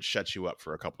 This should shut you up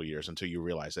for a couple of years until you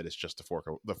realize that it's just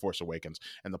the Force Awakens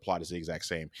and the plot is the exact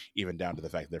same, even down to the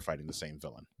fact that they're fighting the same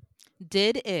villain.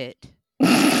 Did it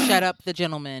shut up the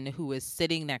gentleman who was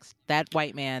sitting next, that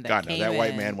white man that God, no, came that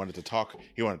white in? man wanted to talk.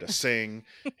 He wanted to sing.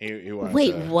 He wanted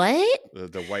Wait, to, what?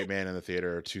 the white man in the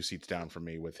theater 2 seats down from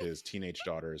me with his teenage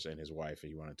daughters and his wife.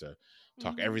 He wanted to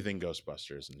talk Mhm. everything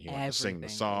Ghostbusters, and he wanted to sing the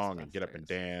Everything song and get up and Ghostbusters.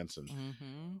 dance, and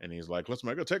Mhm. and he's like, let's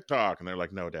make a TikTok, and they're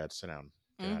like, no, Dad, sit down,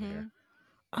 get out of here.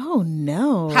 Mhm. Oh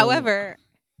no. However,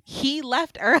 he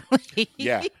left early.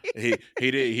 Yeah, he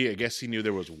did. I guess he knew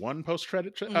there was one post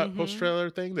Mhm. trailer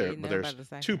thing there, Didn't but know there's about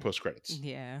the 2 second. post credits.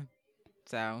 Yeah.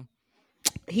 So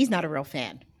He's not a real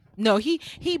fan. no, he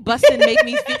busted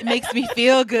makes me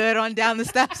feel good on down the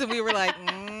steps, and we were like,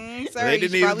 sorry, They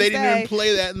didn't even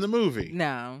play that in the movie.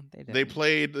 No, they didn't. They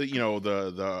played the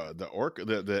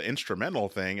instrumental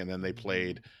thing, and then they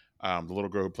played the little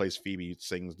girl who plays Phoebe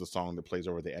sings the song that plays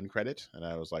over the end credit, and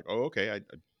I was like, oh, okay, I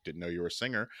didn't know you were a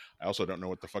singer. I also don't know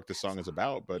what the fuck this song is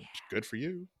about, but good for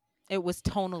you. It was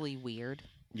tonally weird.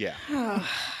 Yeah.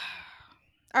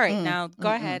 All right, Mm, now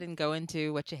go ahead and go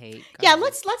into what you hate. Go Yeah,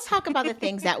 ahead. let's talk about the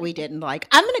things that we didn't like.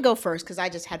 I'm gonna go first because I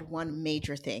just had one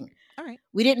major thing. All right.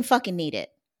 We didn't fucking need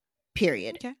it.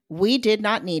 Period. Okay. We did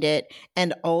not need it.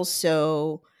 And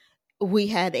also, we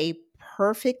had a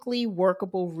perfectly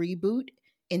workable reboot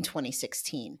in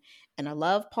 2016. And I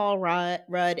love Paul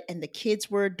Rudd, and the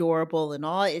kids were adorable and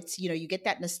all. It's, you get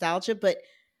that nostalgia, but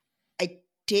I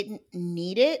didn't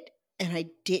need it, and I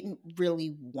didn't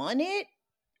really want it.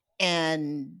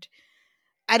 And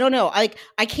I don't know. I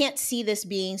can't see this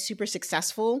being super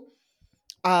successful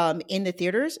in the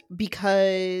theaters,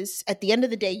 because at the end of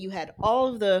the day, you had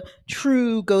all of the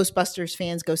true Ghostbusters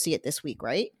fans go see it this week,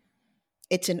 right?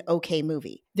 It's an okay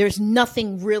movie. There's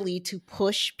nothing really to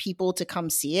push people to come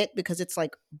see it, because it's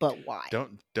like, but why?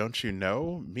 Don't you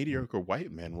know, mediocre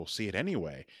white men will see it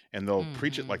anyway, and they'll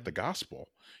preach it like the gospel.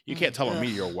 You can't tell a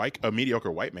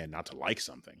mediocre white man not to like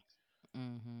something.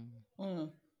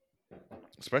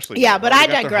 Especially Yeah, when but they've I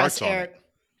already got their digress, hearts on it. Eric.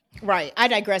 Right, I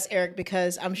digress, Eric,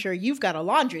 because I'm sure you've got a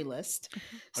laundry list.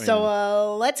 I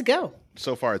So let's go.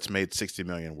 So far, it's made 60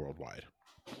 million worldwide.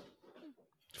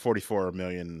 44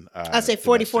 million. I'll say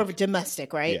 44 domestic.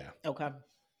 domestic, right? Yeah. Okay.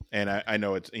 And I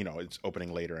know it's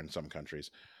opening later in some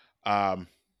countries. All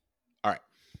right.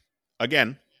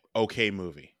 Again, okay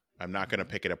movie. I'm not going to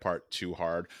pick it apart too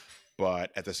hard,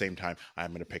 but at the same time,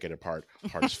 I'm going to pick it apart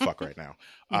hard as fuck right now.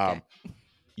 Okay.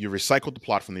 You recycled the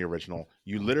plot from the original.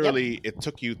 You literally, it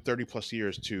took you 30 plus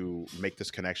years to make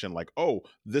this connection. Like, oh,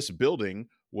 this building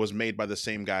was made by the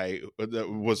same guy.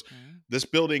 This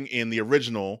building in the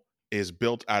original is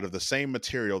built out of the same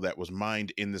material that was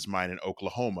mined in this mine in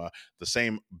Oklahoma. The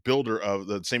same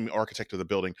the same architect of the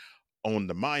building owned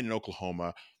the mine in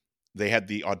Oklahoma. They had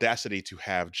the audacity to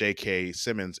have J.K.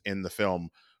 Simmons in the film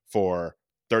for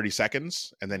 30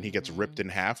 seconds, and then he gets ripped in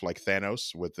half like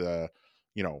Thanos with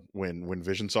when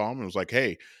Vision saw him and was like,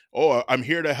 hey, I'm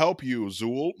here to help you,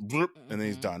 Zool. And then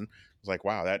he's done. It's like,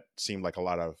 wow, that seemed like a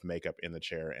lot of makeup in the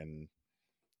chair and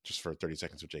just for 30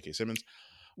 seconds with J.K. Simmons.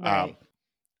 Right.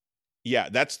 Yeah,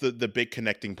 that's the big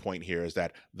connecting point here, is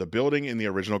that the building in the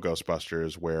original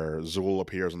Ghostbusters where Zool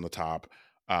appears on the top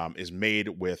is made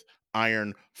with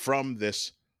iron from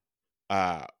this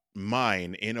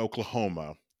mine in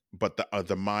Oklahoma, but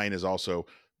the mine is also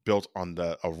built on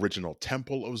the original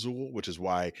Temple of Zool, which is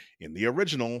why in the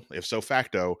original, if so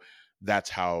facto, that's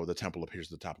how the temple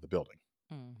appears at the top of the building.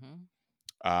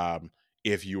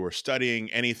 If you were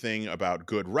studying anything about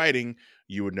good writing,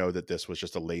 you would know that this was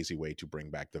just a lazy way to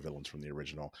bring back the villains from the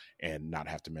original and not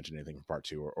have to mention anything from part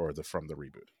 2 or from the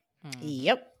reboot.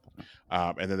 Yep.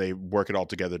 And then they work it all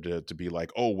together to be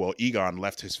like, oh, well, Egon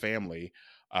left his family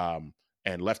and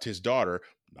left his daughter,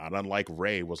 not unlike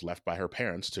Rey was left by her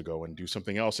parents to go and do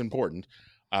something else important,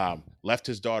 left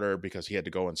his daughter because he had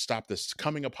to go and stop this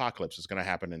coming apocalypse that's going to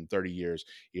happen in 30 years,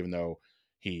 even though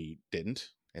he didn't,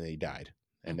 and then he died.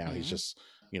 And now he's just,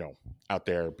 out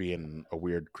there being a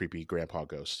weird, creepy grandpa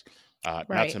ghost.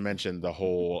 Not to mention the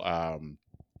whole,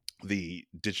 the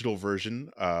digital version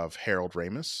of Harold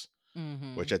Ramis,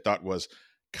 which I thought was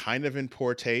kind of in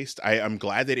poor taste. I'm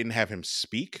glad they didn't have him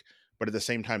speak, but at the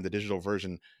same time, the digital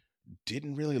version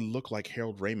didn't really look like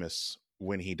Harold Ramis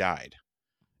when he died.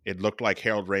 It looked like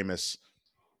Harold Ramis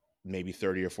maybe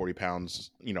 30 or 40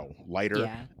 pounds, lighter.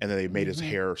 Yeah. And then they made his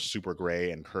hair super gray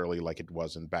and curly like it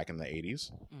was back in the 80s.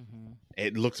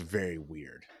 It looks very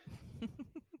weird.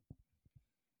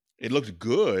 It looked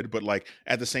good, but like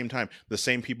at the same time, the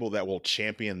same people that will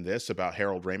champion this about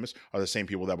Harold Ramis are the same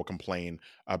people that will complain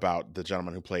about the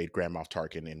gentleman who played Grand Moff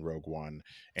Tarkin in Rogue One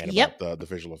and about the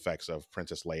visual effects of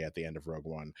Princess Leia at the end of Rogue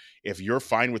One. If you're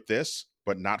fine with this,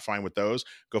 but not fine with those,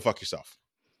 go fuck yourself.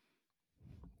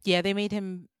 Yeah, they made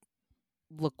him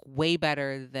look way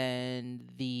better than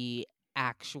the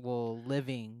actual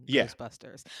living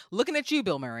Ghostbusters. Looking at you,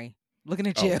 Bill Murray. Looking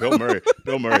at you.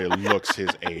 Bill Murray looks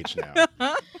his age now.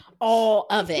 All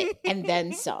of it, and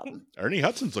then some. Ernie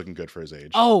Hudson's looking good for his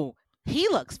age. Oh, he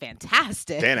looks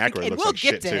fantastic. Dan Aykroyd looks like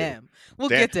shit, too. We'll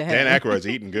get to him. Dan Aykroyd's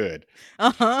eating good.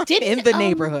 In the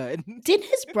neighborhood. Didn't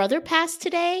his brother pass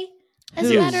today, as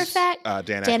a matter of fact?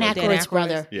 Dan Aykroyd's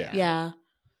brother. Yeah.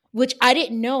 Which I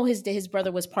didn't know his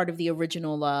brother was part of the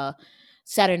original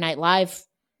Saturday Night Live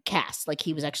cast. Like,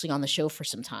 he was actually on the show for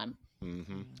some time.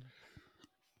 Mm-hmm.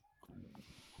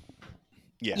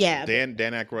 Yeah. Dan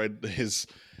Aykroyd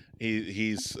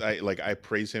I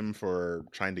praise him for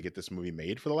trying to get this movie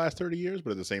made for the last 30 years,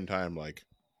 but at the same time, like,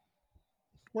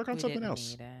 work on something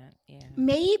else. Yeah.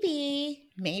 Maybe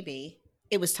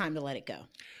it was time to let it go.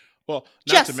 Well,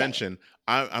 not to mention,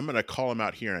 I'm going to call him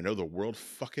out here, and I know the world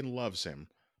fucking loves him.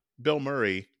 Bill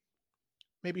Murray,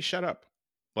 maybe shut up.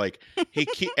 Like,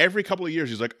 every couple of years,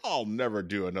 he's like, I'll never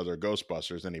do another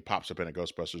Ghostbusters. Then he pops up in a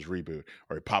Ghostbusters reboot,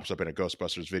 or he pops up in a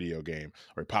Ghostbusters video game,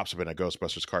 or he pops up in a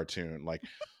Ghostbusters cartoon. Like,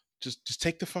 just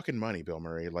take the fucking money, Bill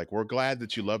Murray. Like, we're glad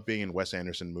that you love being in Wes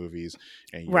Anderson movies,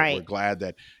 and we're glad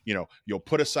that, you'll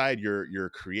put aside your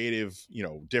creative,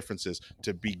 differences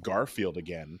to be Garfield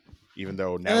again, even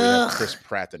though now we have Chris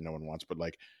Pratt that no one wants. But,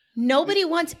 like, nobody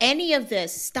wants any of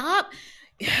this. Stop.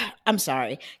 I'm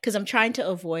sorry, because I'm trying to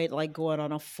avoid like going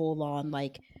on a full-on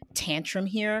like tantrum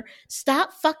here.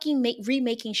 Stop fucking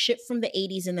remaking shit from the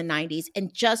 80s and the 90s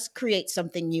and just create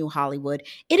something new, Hollywood.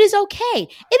 It is okay.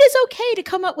 It is okay to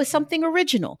come up with something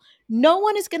original. No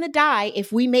one is going to die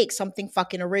if we make something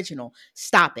fucking original.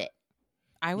 Stop it.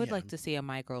 I would like to see a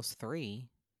My Girls 3.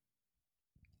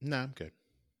 No, I'm good.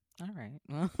 All right.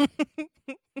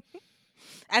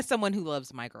 As someone who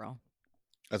loves My Girl.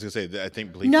 I was gonna say,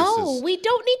 we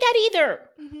don't need that either.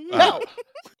 No.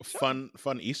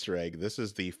 Fun Easter egg. This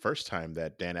is the first time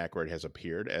that Dan Aykroyd has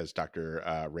appeared as Dr.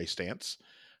 Ray Stantz.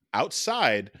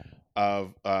 Outside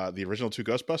of the original 2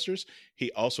 Ghostbusters, he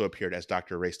also appeared as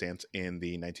Dr. Ray Stantz in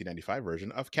the 1995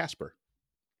 version of Casper.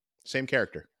 Same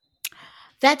character.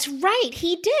 That's right.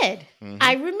 He did. Mm-hmm.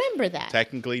 I remember that.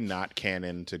 Technically not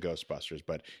canon to Ghostbusters,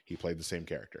 but he played the same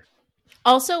character.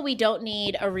 Also, we don't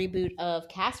need a reboot of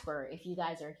Casper. If you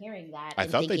guys are hearing that and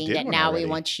thinking that now we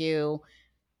want you,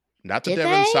 not the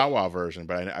Devon Sawa version,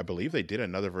 but I believe they did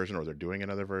another version, or they're doing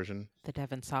another version. The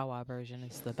Devon Sawa version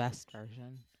is the best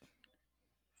version.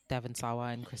 Devon Sawa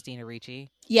and Christina Ricci.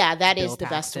 Yeah, that is the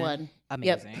best one.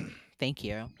 Amazing. Yep. Thank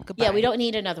you. Goodbye. Yeah, we don't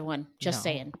need another one. Just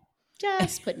saying.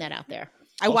 Just putting that out there.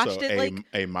 I watched it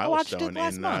a milestone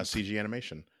in CG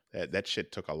animation. That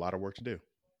shit took a lot of work to do.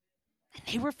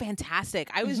 They were fantastic.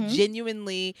 I was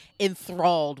genuinely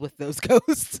enthralled with those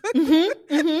ghosts.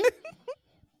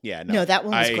 Yeah, no, that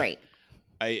one was great.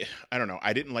 I don't know.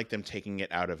 I didn't like them taking it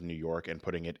out of New York and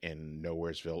putting it in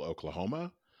Nowheresville,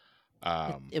 Oklahoma.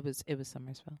 It was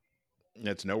Summersville.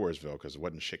 It's Nowheresville because there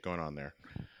wasn't shit going on there.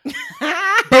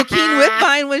 Bokeem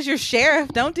Woodbine was your sheriff.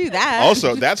 Don't do that.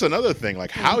 Also, that's another thing.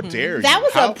 Like, how dare you? That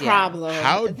was how, a problem.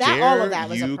 How dare all of that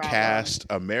was a you problem. cast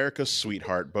America's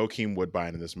sweetheart Bokeem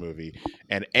Woodbine in this movie,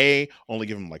 and only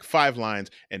give him like 5 lines,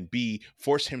 and B,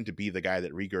 force him to be the guy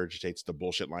that regurgitates the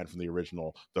bullshit line from the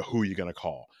original, the "Who you gonna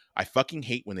call?" I fucking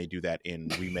hate when they do that in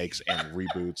remakes and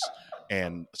reboots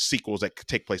and sequels that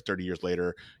take place 30 years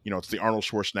later. You know, it's the Arnold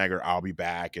Schwarzenegger "I'll be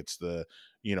back." It's the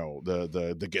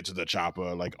the get to the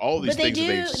chopper, like all these but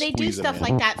things. They do stuff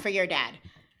like that for your dad.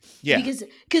 Yeah,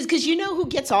 because you know who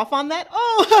gets off on that?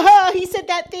 Oh, he said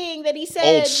that thing that he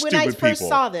said when I first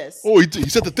saw this. Oh, he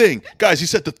said the thing, guys. He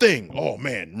said the thing. Oh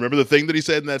man, remember the thing that he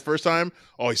said in that first time?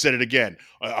 Oh, he said it again.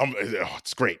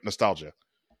 It's great nostalgia.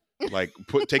 Like,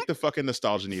 take the fucking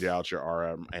nostalgia needle out your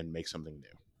RM and make something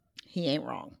new. He ain't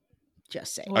wrong.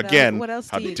 Just saying. Again, what else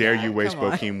how dare you waste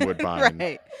Bokeem Woodbine?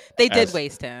 Right, they did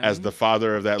waste him as the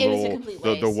father of that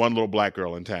the one little black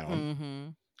girl in town. Mm-hmm.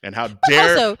 And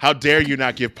how dare you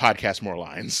not give podcast more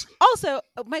lines? Also,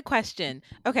 my question.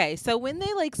 Okay, so when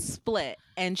they like split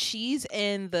and she's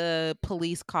in the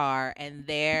police car and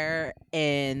they're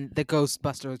in the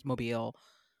Ghostbusters mobile,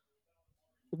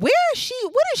 where is she?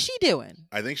 What is she doing?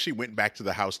 I think she went back to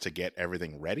the house to get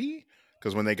everything ready.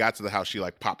 Because when they got to the house, she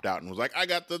like popped out and was like, "I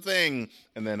got the thing,"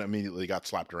 and then immediately got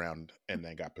slapped around and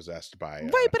then got possessed by.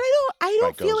 Right, but I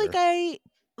don't feel like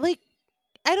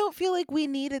I don't feel like we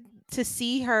needed to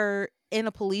see her in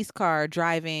a police car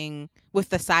driving with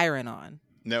the siren on.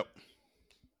 Nope.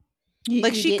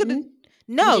 Like she could have.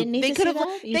 No, they could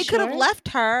have. They could have left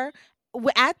her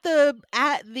at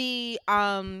the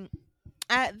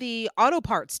auto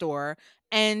parts store.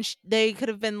 And they could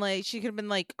have been like, she could have been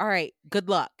like, all right, good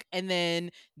luck. And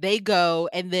then they go,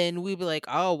 and then we'd be like,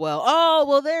 oh,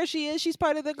 well, there she is. She's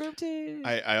part of the group too.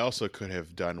 I also could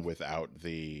have done without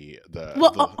the.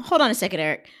 Hold on a second,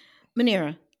 Eric.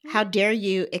 Manira, how dare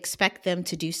you expect them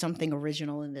to do something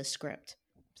original in this script?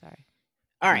 Sorry.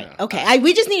 All right. No, okay.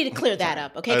 We just needed to clear that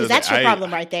up. Okay. Because that's your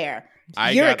problem right there.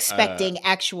 You're expecting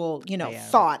actual,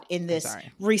 thought in this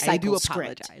recycled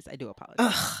script. I do apologize.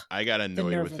 Ugh, I got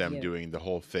annoyed with them doing the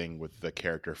whole thing with the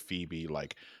character Phoebe,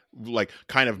 like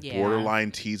kind of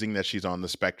borderline teasing that she's on the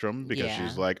spectrum because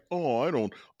she's like, oh, I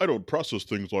don't process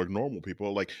things like normal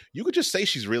people. Like, you could just say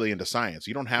she's really into science.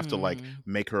 You don't have to like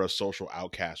make her a social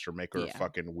outcast or make her a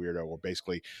fucking weirdo or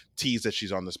basically tease that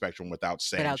she's on the spectrum without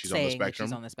saying she's on the spectrum.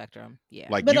 She's on the spectrum. Yeah.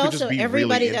 Like, but you also could just be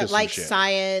everybody really that likes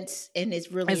science and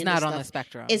is really into not stuff on the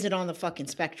spectrum. Isn't on the fucking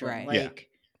spectrum. Right. Like,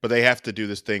 but they have to do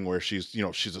this thing where she's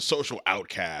she's a social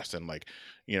outcast and like,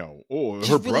 she's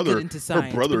her really brother, into science,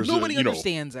 her brother's, nobody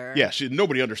understands her. Yeah,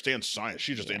 nobody understands science.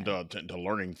 She's just into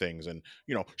learning things, and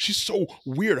she's so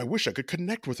weird. I wish I could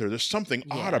connect with her. There's something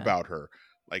odd about her.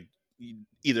 Like,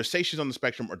 either say she's on the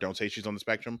spectrum or don't say she's on the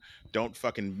spectrum. Don't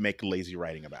fucking make lazy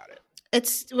writing about it.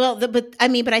 But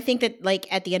I think that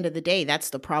like at the end of the day,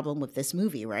 that's the problem with this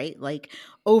movie, right? Like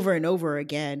over and over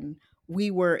again,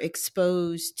 we were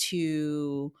exposed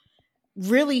to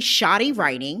really shoddy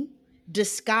writing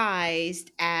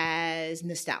disguised as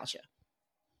nostalgia.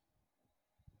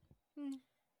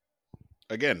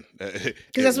 Again, because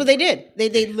that's what they did.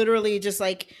 They literally just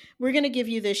like, we're going to give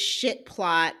you this shit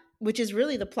plot, which is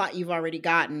really the plot you've already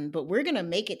gotten, but we're going to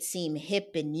make it seem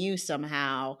hip and new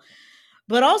somehow.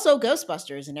 But also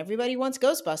Ghostbusters, and everybody wants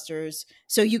Ghostbusters,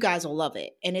 so you guys will love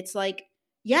it. And it's like,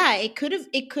 yeah, it could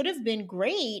have been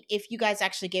great if you guys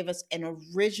actually gave us an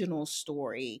original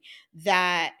story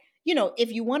that,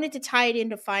 if you wanted to tie it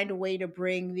in to find a way to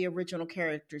bring the original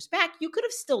characters back, you could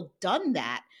have still done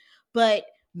that. But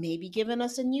maybe given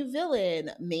us a new villain,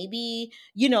 maybe,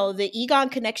 the Egon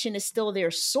connection is still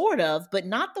there sort of, but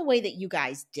not the way that you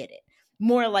guys did it.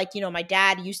 More like, my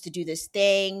dad used to do this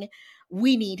thing.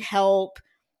 We need help.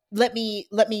 Let me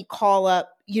call up,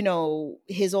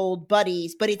 his old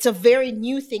buddies, but it's a very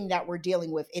new thing that we're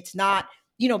dealing with. It's not,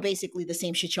 basically the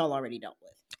same shit y'all already dealt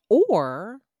with.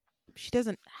 Or she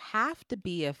doesn't have to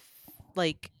be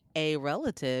a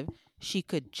relative. She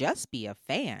could just be a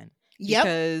fan. Yep.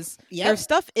 Because their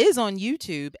stuff is on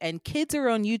YouTube and kids are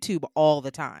on YouTube all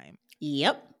the time.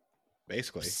 Yep.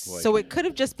 Basically. So it could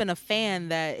have just been a fan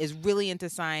that is really into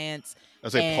science. I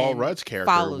was like, Paul Rudd's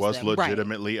character was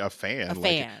legitimately a fan.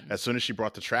 As soon as she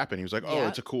brought the trap in, he was like, "Oh,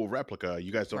 it's a cool replica.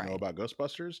 You guys don't know about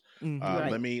Ghostbusters?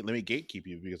 Let me gatekeep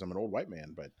you because I'm an old white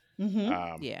man." But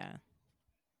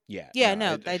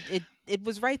it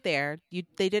was right there.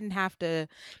 They didn't have to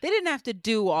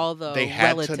do all the they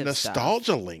had to relative nostalgia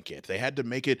stuff. Link it. They had to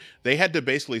make it. They had to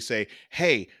basically say,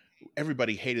 "Hey,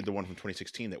 everybody hated the one from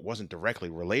 2016 that wasn't directly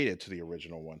related to the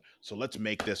original one. So let's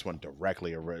make this one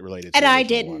directly related to And the I original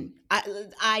didn't.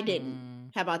 one. I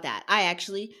didn't. How about that? I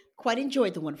actually quite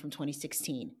enjoyed the one from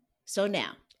 2016. So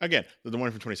now. Again, the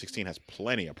one from 2016 has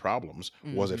plenty of problems.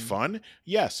 Was it Mhm. fun?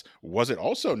 Yes. Was it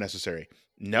also necessary?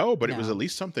 No, but it was No. at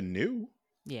least something new.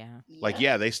 Yeah. Like,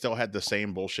 yeah, they still had the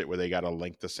same bullshit where they got to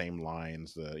link the same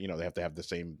lines. They have to have the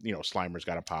same, Slimer's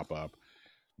got to pop up.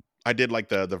 I did like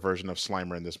the version of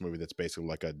Slimer in this movie that's basically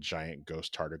like a giant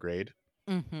ghost tardigrade.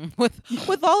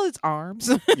 With all its arms.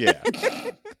 Yeah.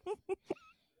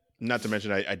 Not to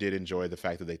mention, I did enjoy the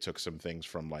fact that they took some things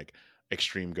from like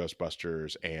Extreme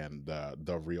Ghostbusters and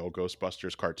the real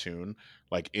Ghostbusters cartoon.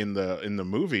 Like in the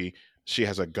movie, she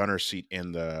has a gunner seat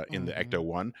in the Ecto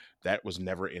One that was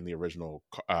never in the original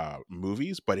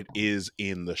movies, but it is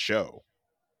in the show.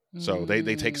 So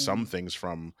they take some things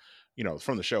from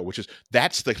the show,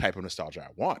 that's the type of nostalgia I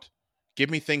want. Give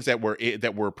me things that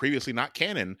were previously not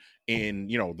canon in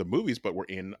the movies, but were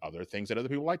in other things that other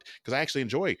people liked. Because I actually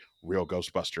enjoy real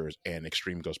Ghostbusters and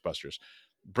Extreme Ghostbusters.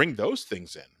 Bring those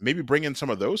things in. Maybe bring in some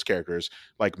of those characters,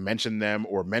 like mention them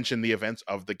or mention the events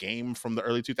of the game from the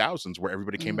early 2000s where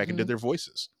everybody came back and did their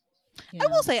voices. I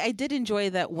will say I did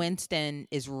enjoy that Winston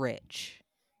is rich.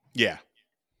 Yeah.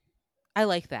 I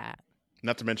like that.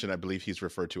 Not to mention, I believe he's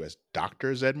referred to as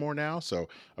Dr. Zedmore now. So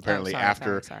apparently sorry.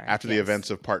 after the Yes.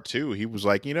 events of part 2, he was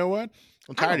like, you know what?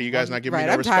 I'm tired of you guys not giving me right,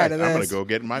 no I'm respect. tired of I'm going to this." go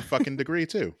get my fucking degree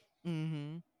too.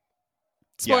 Mm-hmm.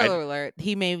 Yeah, Spoiler alert: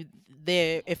 he may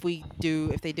if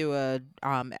they do a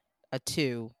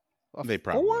 2, a They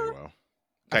probably 4, will.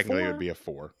 Technically, it 4? would be a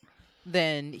 4.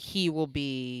 Then he will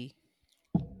be.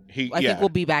 I Yeah. think we'll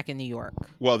be back in New York.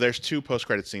 Well, there's 2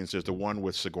 post-credit scenes. There's the one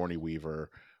with Sigourney Weaver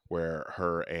where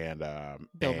her and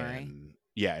Bill Murray.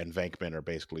 and Venkman are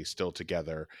basically still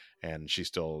together, and she's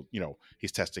still,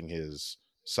 he's testing his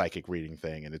psychic reading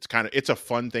thing, and it's a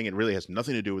fun thing. It really has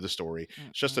nothing to do with the story.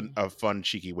 It's just a fun,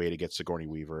 cheeky way to get Sigourney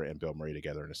Weaver and Bill Murray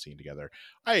together in a scene together.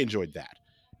 I enjoyed that.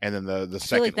 And then the I feel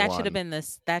second like that one, should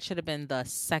have been the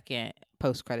second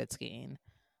post-credit scene.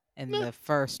 And the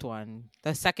first one,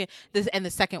 the second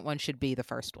one should be the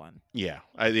first one. Yeah,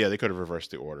 they could have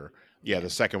reversed the order. Yeah, the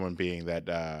second one being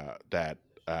that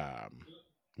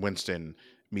Winston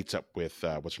meets up with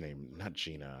what's her name? Not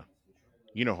Gina.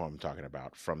 You know who I'm talking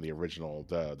about from the original,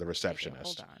 the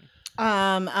receptionist.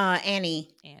 Hold on. Annie.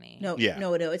 No, Yeah.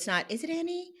 no, it's not. Is it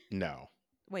Annie? No.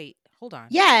 Wait, hold on.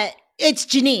 Yeah, it's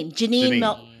Janine. Janine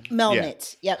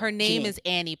Melnitz. Yeah. Yep. Her name Janine. is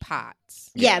Annie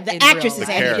Potts. Yeah, the in actress real is life.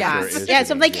 Annie The Potts. character is Yeah,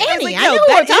 so I'm like, Janine. Annie, Like, I no, know what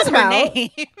that I'm is talking her about.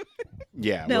 name.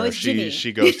 Yeah, No, where it's she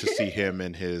Janine. goes to see him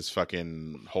in his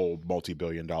fucking whole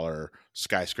multi-billion-dollar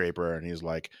skyscraper, and he's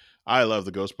like, "I love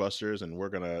the Ghostbusters, and we're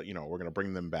gonna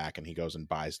bring them back." And he goes and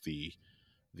buys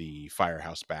the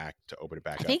firehouse back to open it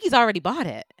back I up. think he's already bought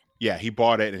it. Yeah, he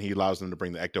bought it, and he allows them to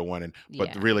bring the Ecto One in.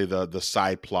 But Yeah. really, the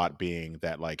side plot being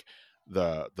that like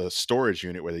the storage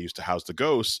unit where they used to house the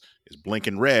ghosts is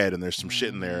blinking red, and there's some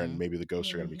shit in there, and maybe the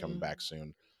ghosts are going to be coming back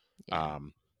soon. Yeah.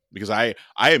 Because I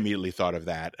immediately thought of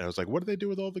that, and I was like, what do they do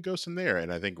with all the ghosts in there?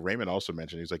 And I think Raymond also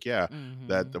mentioned, he's like, yeah,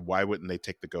 why wouldn't they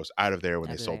take the ghosts out of there when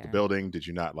they sold the building? Did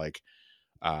you not did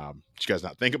you guys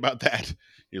not think about that?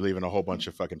 You're leaving a whole bunch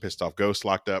of fucking pissed off ghosts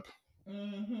locked up.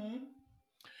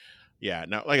 Yeah,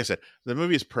 now, like I said, the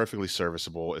movie is perfectly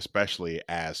serviceable, especially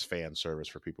as fan service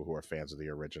for people who are fans of the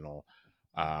original.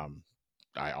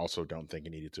 I also don't think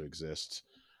it needed to exist.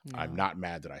 No. I'm not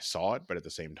mad that I saw it, but at the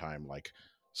same time, like,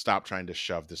 stop trying to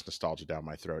shove this nostalgia down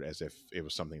my throat as if it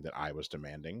was something that I was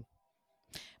demanding.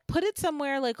 Put it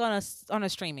somewhere like on a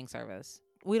streaming service.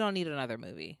 We don't need another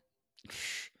movie.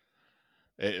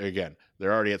 Again,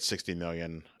 they're already at 60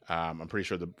 million. I'm pretty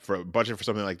sure for a budget for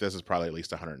something like this is probably at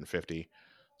least 150.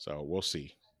 So we'll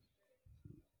see.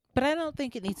 But I don't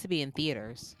think it needs to be in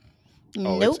theaters.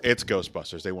 Oh, Nope. it's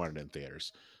Ghostbusters. They want it in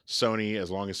theaters. Sony, as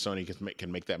long as Sony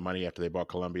can make that money after they bought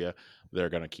Columbia, they're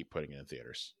going to keep putting it in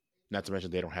theaters. Not to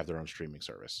mention they don't have their own streaming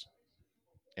service,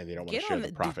 and they don't want to share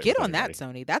the profit. Get with on that,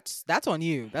 anybody. Sony. That's on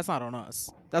you. That's not on us.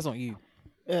 That's on you.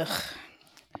 Ugh.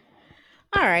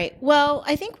 All right. Well,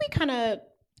 I think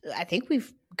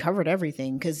we've covered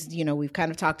everything because, we've kind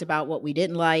of talked about what we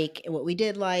didn't like and what we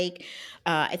did like.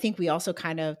 I think we also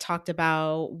kind of talked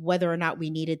about whether or not we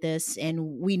needed this,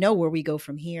 and we know where we go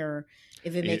from here.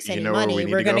 If it makes any know where we money,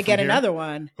 need we're to go going to from get here? another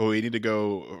one. Oh, we need to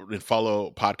go and follow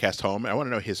Podcast Home. I want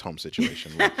to know his home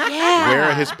situation. Like, Yeah. where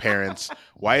are his parents?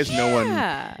 Why is no one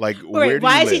like? Where Wait, do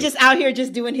why you is he live? just out here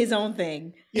just doing his own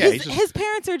thing? Yeah, His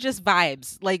parents are just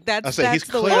vibes. Like I'll that's say, he's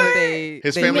the clearly- way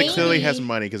his they family live. clearly Maybe. has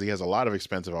money because he has a lot of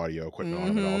expensive audio equipment on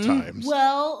him at all times.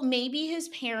 Well, maybe his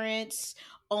parents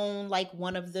own like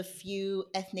one of the few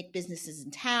ethnic businesses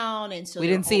in town, and so We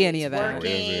they're didn't see any always of that. We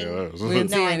didn't see working. those. We didn't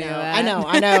see No, I any of know,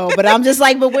 that. I know, but I'm just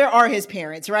like, but where are his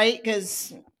parents, right?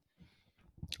 Because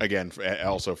Again,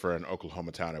 also for an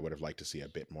Oklahoma town, I would have liked to see a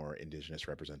bit more indigenous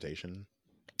representation.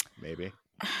 Maybe.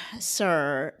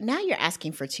 sir, now you're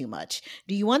asking for too much.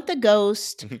 Do you want the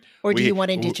ghost, or do you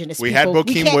want indigenous we people? had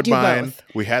We Bokeem can't do Woodbine. both.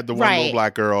 We had the one little Right.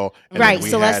 black girl. And Right, then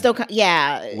Celeste.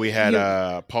 Yeah, we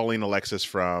had Pauline Alexis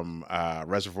from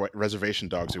Reservation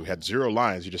Dogs, who had 0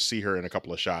 lines. You just see her in a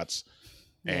couple of shots,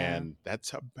 and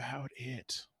that's about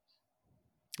it.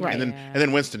 right. And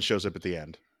then Winston shows up at the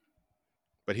end,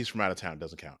 but he's from out of town.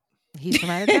 Doesn't count. He's from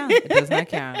out of town. It does not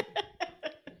count.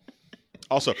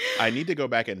 Also, I need to go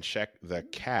back and check the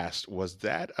cast. Was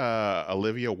that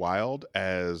Olivia Wilde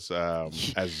as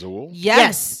Zool?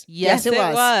 Yes, it it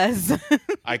was.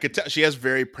 I could tell she has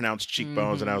very pronounced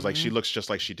cheekbones, and I was like, she looks just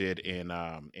like she did in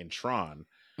Tron.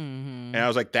 And I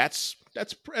was like, that's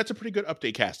a pretty good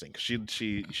update casting. She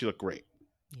looked great.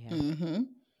 Yeah. Mm-hmm.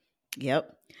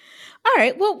 Yep. All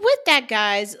right. Well, with that,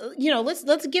 guys,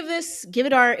 let's give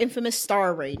it our infamous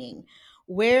star rating.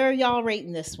 Where are y'all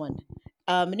rating this one?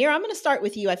 Manira, I'm going to start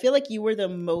with you. I feel like you were the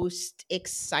most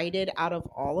excited out of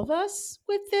all of us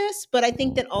with this, but I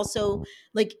think that also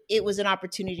like it was an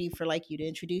opportunity for like you to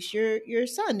introduce your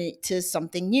son to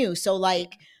something new. So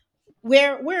like,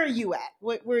 where are you at?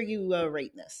 Where are you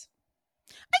rating this?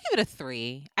 I give it a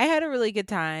 3. I had a really good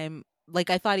time. Like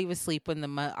I thought he was asleep when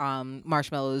the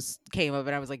marshmallows came up,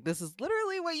 and I was like, "This is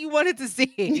literally what you wanted to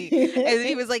see." And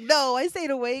he was like, "No, I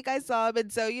stayed awake. I saw him."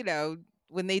 And so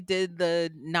when they did the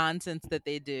nonsense that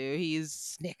they do, he's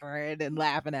snickering and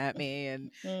laughing at me,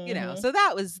 and so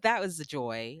that was a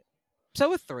joy.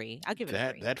 So a 3, I'll give it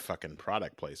a 3. That fucking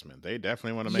product placement. They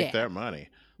definitely want to make that money.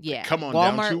 Yeah, Like, come on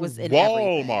Walmart down to was in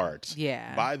Walmart. everything.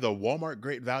 Yeah, Buy the Walmart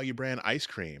Great Value brand ice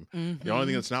cream. The only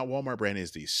thing that's not Walmart brand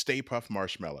is the Stay Puft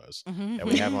marshmallows that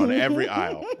we have on every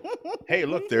aisle. Hey,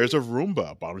 look, there's a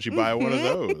Roomba. Why don't you buy one of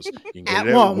those? You can get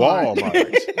it at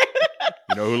Walmart.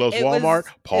 You know who loves Walmart?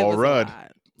 Paul Rudd.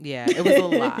 Yeah, it was a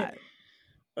lot.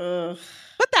 But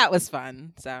that was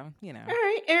fun. So, All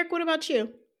right, Eric, what about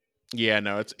you? Yeah,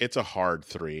 no, it's a hard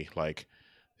 3. Like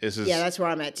this is that's where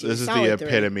I'm at too. This is Solid the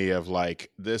epitome of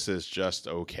like this is just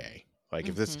okay. Like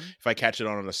if I catch it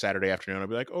on a Saturday afternoon, I'll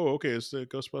be like, oh, okay, it's the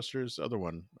Ghostbusters other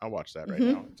one. I'll watch that right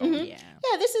now. Yeah,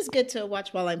 this is good to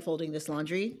watch while I'm folding this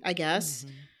laundry, I guess.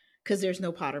 Because there's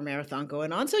no Potter marathon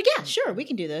going on. So yeah, sure, we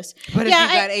can do this. But if you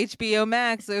got HBO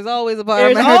Max, there's always a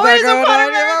Potter there's marathon. Always a Potter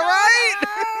marathon.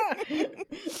 Right?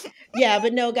 Yeah,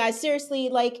 but no, guys, seriously,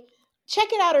 like,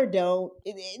 check it out or don't.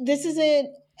 This isn't.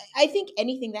 I think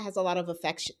anything that has a lot of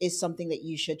effects is something that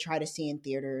you should try to see in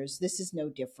theaters. This is no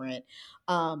different.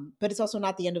 But it's also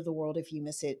not the end of the world if you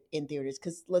miss it in theaters.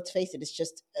 Because let's face it, it's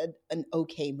just an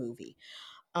okay movie.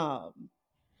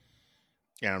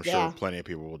 Yeah, I'm sure plenty of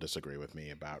people will disagree with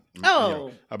me about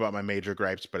about my major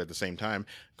gripes, but at the same time,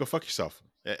 go fuck yourself.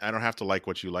 I don't have to like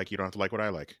what you like. You don't have to like what I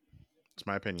like. It's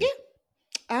my opinion. Yeah,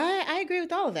 I agree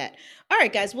with all of that. All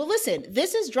right, guys. Well, listen,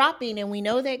 this is dropping, and we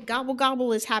know that Gobble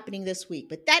Gobble is happening this week,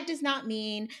 but that does not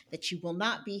mean that you will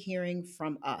not be hearing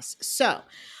from us. So,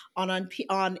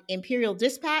 on Imperial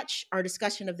Dispatch, our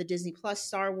discussion of the Disney Plus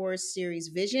Star Wars series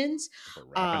Visions.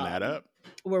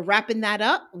 We're wrapping that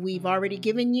up. We've already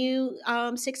given you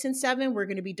 6 and 7. We're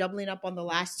going to be doubling up on the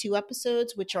last 2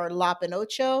 episodes, which are La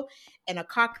Pinocho and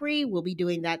Akakri. We'll be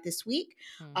doing that this week.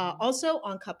 Also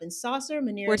on Cup and Saucer,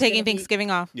 we're taking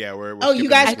Thanksgiving off. Yeah, we're you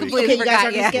guys I completely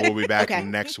forgot. We'll be back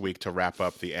next week to wrap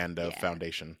up the end of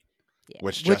Foundation. Yeah.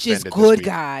 Which is good,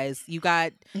 guys. You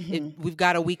got we've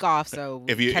got a week off, so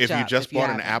if you just bought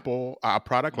an Apple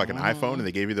product like an iPhone and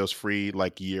they gave you those free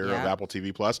like year of Apple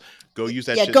TV Plus, go use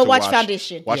that. Shit go to watch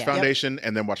Foundation. Watch Foundation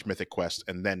and then watch Mythic Quest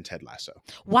and then Ted Lasso.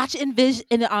 Watch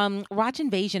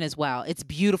Invasion as well. It's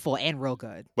beautiful and real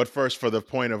good. But first, for the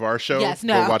point of our show,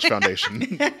 go watch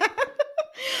Foundation.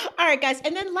 All right, guys.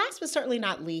 And then last but certainly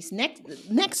not least,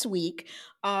 next week,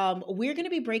 we're going to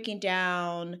be breaking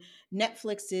down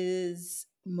Netflix's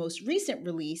most recent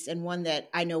release and one that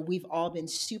I know we've all been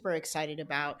super excited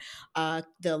about,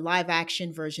 the live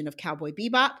action version of Cowboy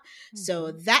Bebop.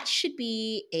 So that should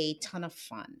be a ton of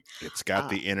fun. It's got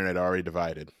the internet already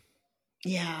divided.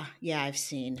 Yeah, I've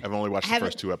seen. I've only watched the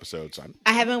first 2 episodes.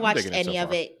 I haven't watched any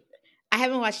of it. I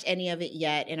haven't watched any of it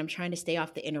yet, and I'm trying to stay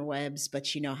off the interwebs,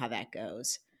 but you know how that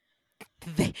goes.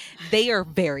 They are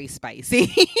very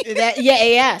spicy.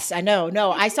 Yes, I know.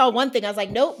 No, I saw one thing. I was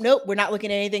like, nope, we're not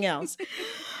looking at anything else.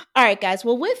 All right, guys.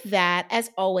 Well, with that,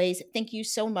 as always, thank you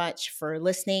so much for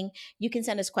listening. You can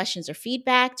send us questions or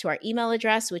feedback to our email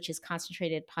address, which is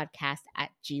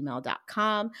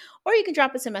concentratedpodcast@gmail.com, or you can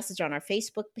drop us a message on our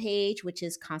Facebook page, which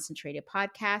is Concentrated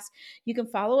Podcast. You can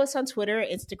follow us on Twitter,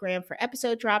 Instagram for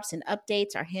episode drops and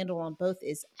updates. Our handle on both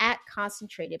is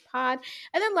 @ConcentratedPod.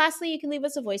 And then lastly, you can leave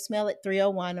us a voicemail at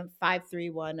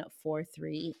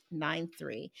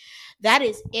 301-531-4393. That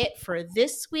is it for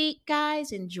this week,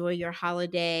 guys. Enjoy your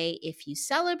holiday if you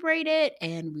celebrate it,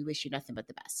 and we wish you nothing but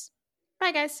the best.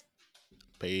 Bye, guys.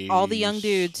 All the young Peace.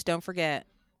 dudes, don't forget.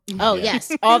 Oh, Yeah.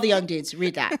 yes. All the young dudes.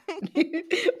 Read that.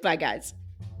 Bye, guys.